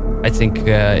 I think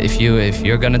if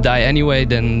you're gonna die anyway,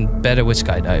 then better with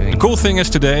skydiving. The cool thing is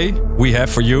today we have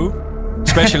for you,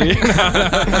 especially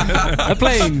a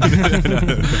plane.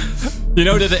 You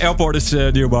know that the airport is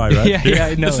nearby, right? Yeah,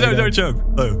 I know. It's no joke.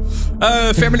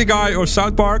 Family Guy or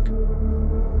South Park?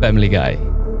 Family Guy.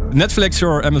 Netflix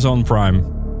or Amazon Prime?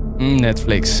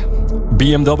 Netflix.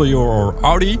 BMW or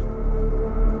Audi?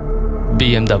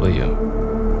 BMW.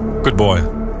 Good boy.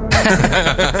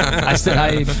 I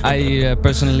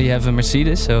personally have a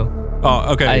Mercedes, so.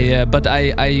 Oh, okay. But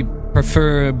I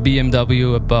prefer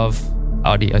BMW above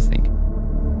Audi, I think.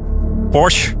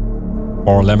 Porsche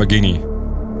or Lamborghini?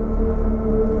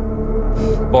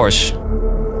 Porsche.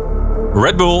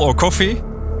 Red Bull or coffee?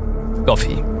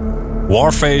 Coffee.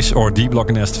 Warface or D-Block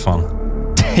and Estefan?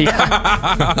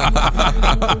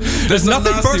 There's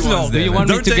nothing personal. Do you want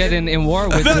me to get in war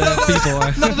with people?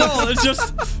 Not at all. It's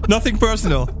just nothing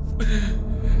personal.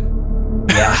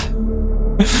 Yeah.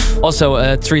 Also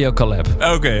a trio collab.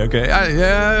 Okay.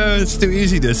 It's too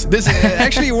easy. This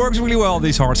actually works really well.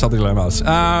 These Hardstyle Dilemmas.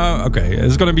 Okay,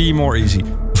 it's gonna be more easy.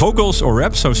 Vocals or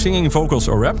rap? So singing vocals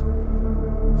or rap?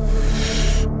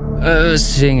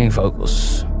 Singing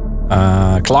vocals.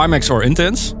 Climax or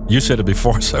Intense? You said it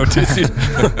before, so did you?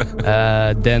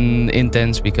 Then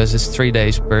Intense, because it's 3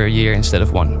 days per year instead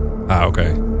of 1. Ah,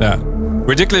 okay. Yeah.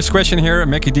 Ridiculous question here,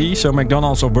 Mackie D. So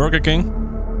McDonald's or Burger King?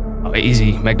 Oh,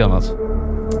 easy, McDonald's.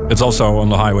 It's also on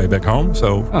the highway back home,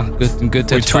 so good.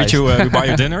 We treat you, we buy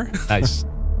you dinner. Nice.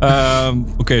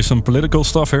 Okay, some political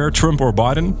stuff here. Trump or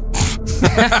Biden?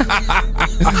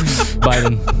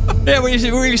 Biden. Yeah, we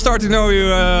really start to know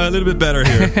you a little bit better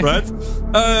here, right?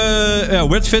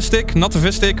 Wet Vistik, Natte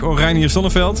Vistik or Reinier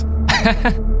Zonneveld?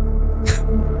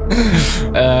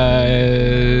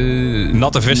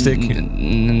 Natte Vistik.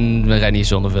 Reinier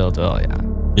Zonneveld wel, ja.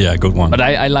 Yeah, good one. But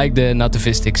I like the Natte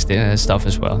Vistik stuff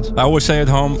as well. I always say at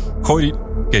home, gooi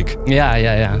die kick.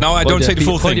 Yeah. No, I don't say the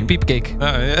full thing. Gooi die piep kick.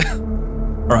 Yeah.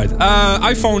 All right.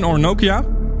 iPhone or Nokia?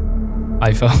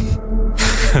 iPhone.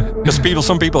 Because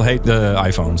some people hate the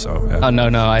iPhone, so. Yeah. Oh no,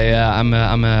 I'm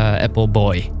a Apple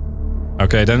boy.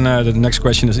 Okay, then the next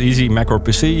question is easy. Mac or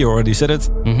PC? You already said it.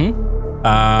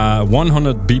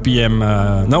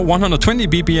 120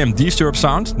 BPM D-Sturb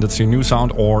sound. That's your new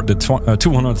sound, or the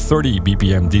 230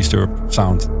 BPM D-Sturb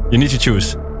sound. You need to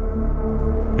choose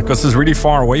because it's really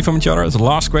far away from each other. It's the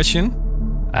last question.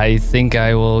 I think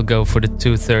I will go for the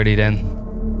 230 then.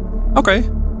 Okay.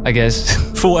 I guess.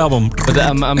 Full album. But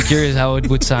I'm curious how it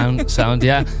would sound.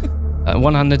 Yeah.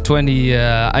 120.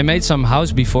 I made some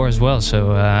house before as well,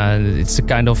 so it's a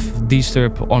kind of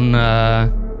D-Sturb on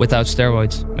without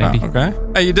steroids, maybe. Okay.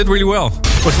 Hey, you did really well.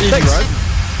 Was easy, right?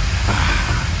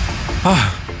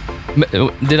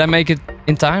 Did I make it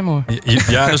in time or?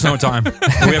 Yeah, there's no time.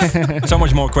 We have so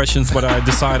much more questions, but I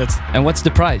decided. And what's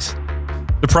the prize?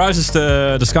 The prize is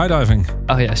the skydiving.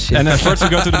 Oh yeah, shit. And first we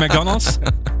go to the McDonald's.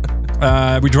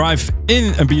 We drive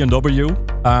in a BMW.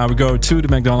 We go to the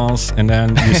McDonald's and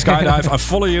then we skydive. I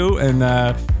follow you and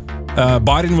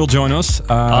Biden will join us.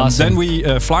 Awesome. Then we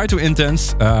fly to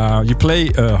Intense. You play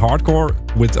hardcore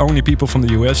with only people from the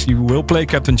US. You will play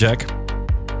Captain Jack.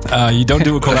 You don't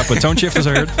do a collab with Toneshifterz,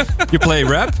 I heard. You play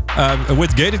rap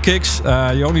with gated kicks.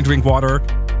 You only drink water.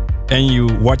 And you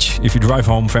watch, if you drive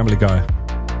home, Family Guy.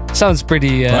 Sounds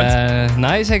pretty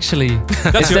nice, actually.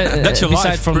 That's your life.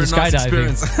 Aside from the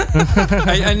skydiving.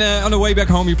 Hey, and on the way back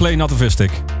home, you play Natte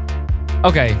Vistik.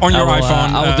 Okay. On your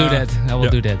iPhone. I will do that. I will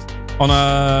do that. On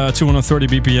a 230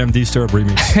 BPM D-Sturb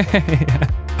remix.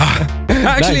 I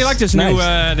actually like this new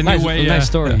way. Nice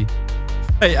story. Yeah.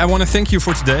 Hey, I want to thank you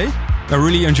for today. I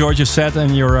really enjoyed your set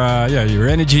and your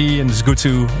energy, and it's good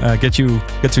to get to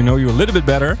know you a little bit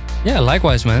better. Yeah,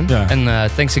 likewise, man. Yeah. And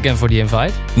thanks again for the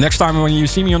invite. Next time when you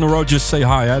see me on the road, just say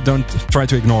hi. Don't try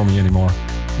to ignore me anymore.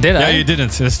 Did I? Yeah, you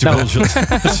didn't. That's too bullshit.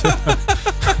 It's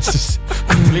just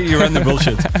completely random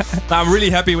bullshit. Now, I'm really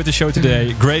happy with the show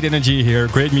today. Great energy here,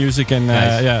 great music, and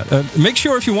Nice. make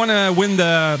sure if you want to win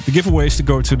the giveaways to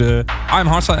go to the I AM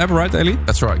HARDSTYLE app, right, Ellie?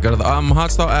 That's right. Go to the I AM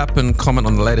HARDSTYLE app and comment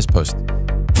on the latest post.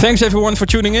 Thanks everyone for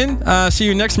tuning in. See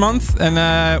you next month. And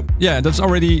that's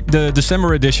already the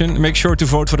December edition. Make sure to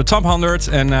vote for the top 100.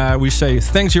 And we say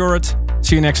thanks, Jorrit.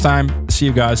 See you next time. See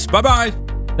you guys. Bye-bye.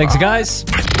 Thanks, guys.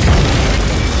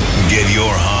 Get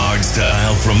your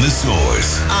hardstyle from the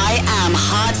source. I Am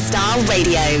HARDSTYLE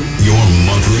Radio. Your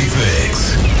monthly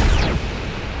fix.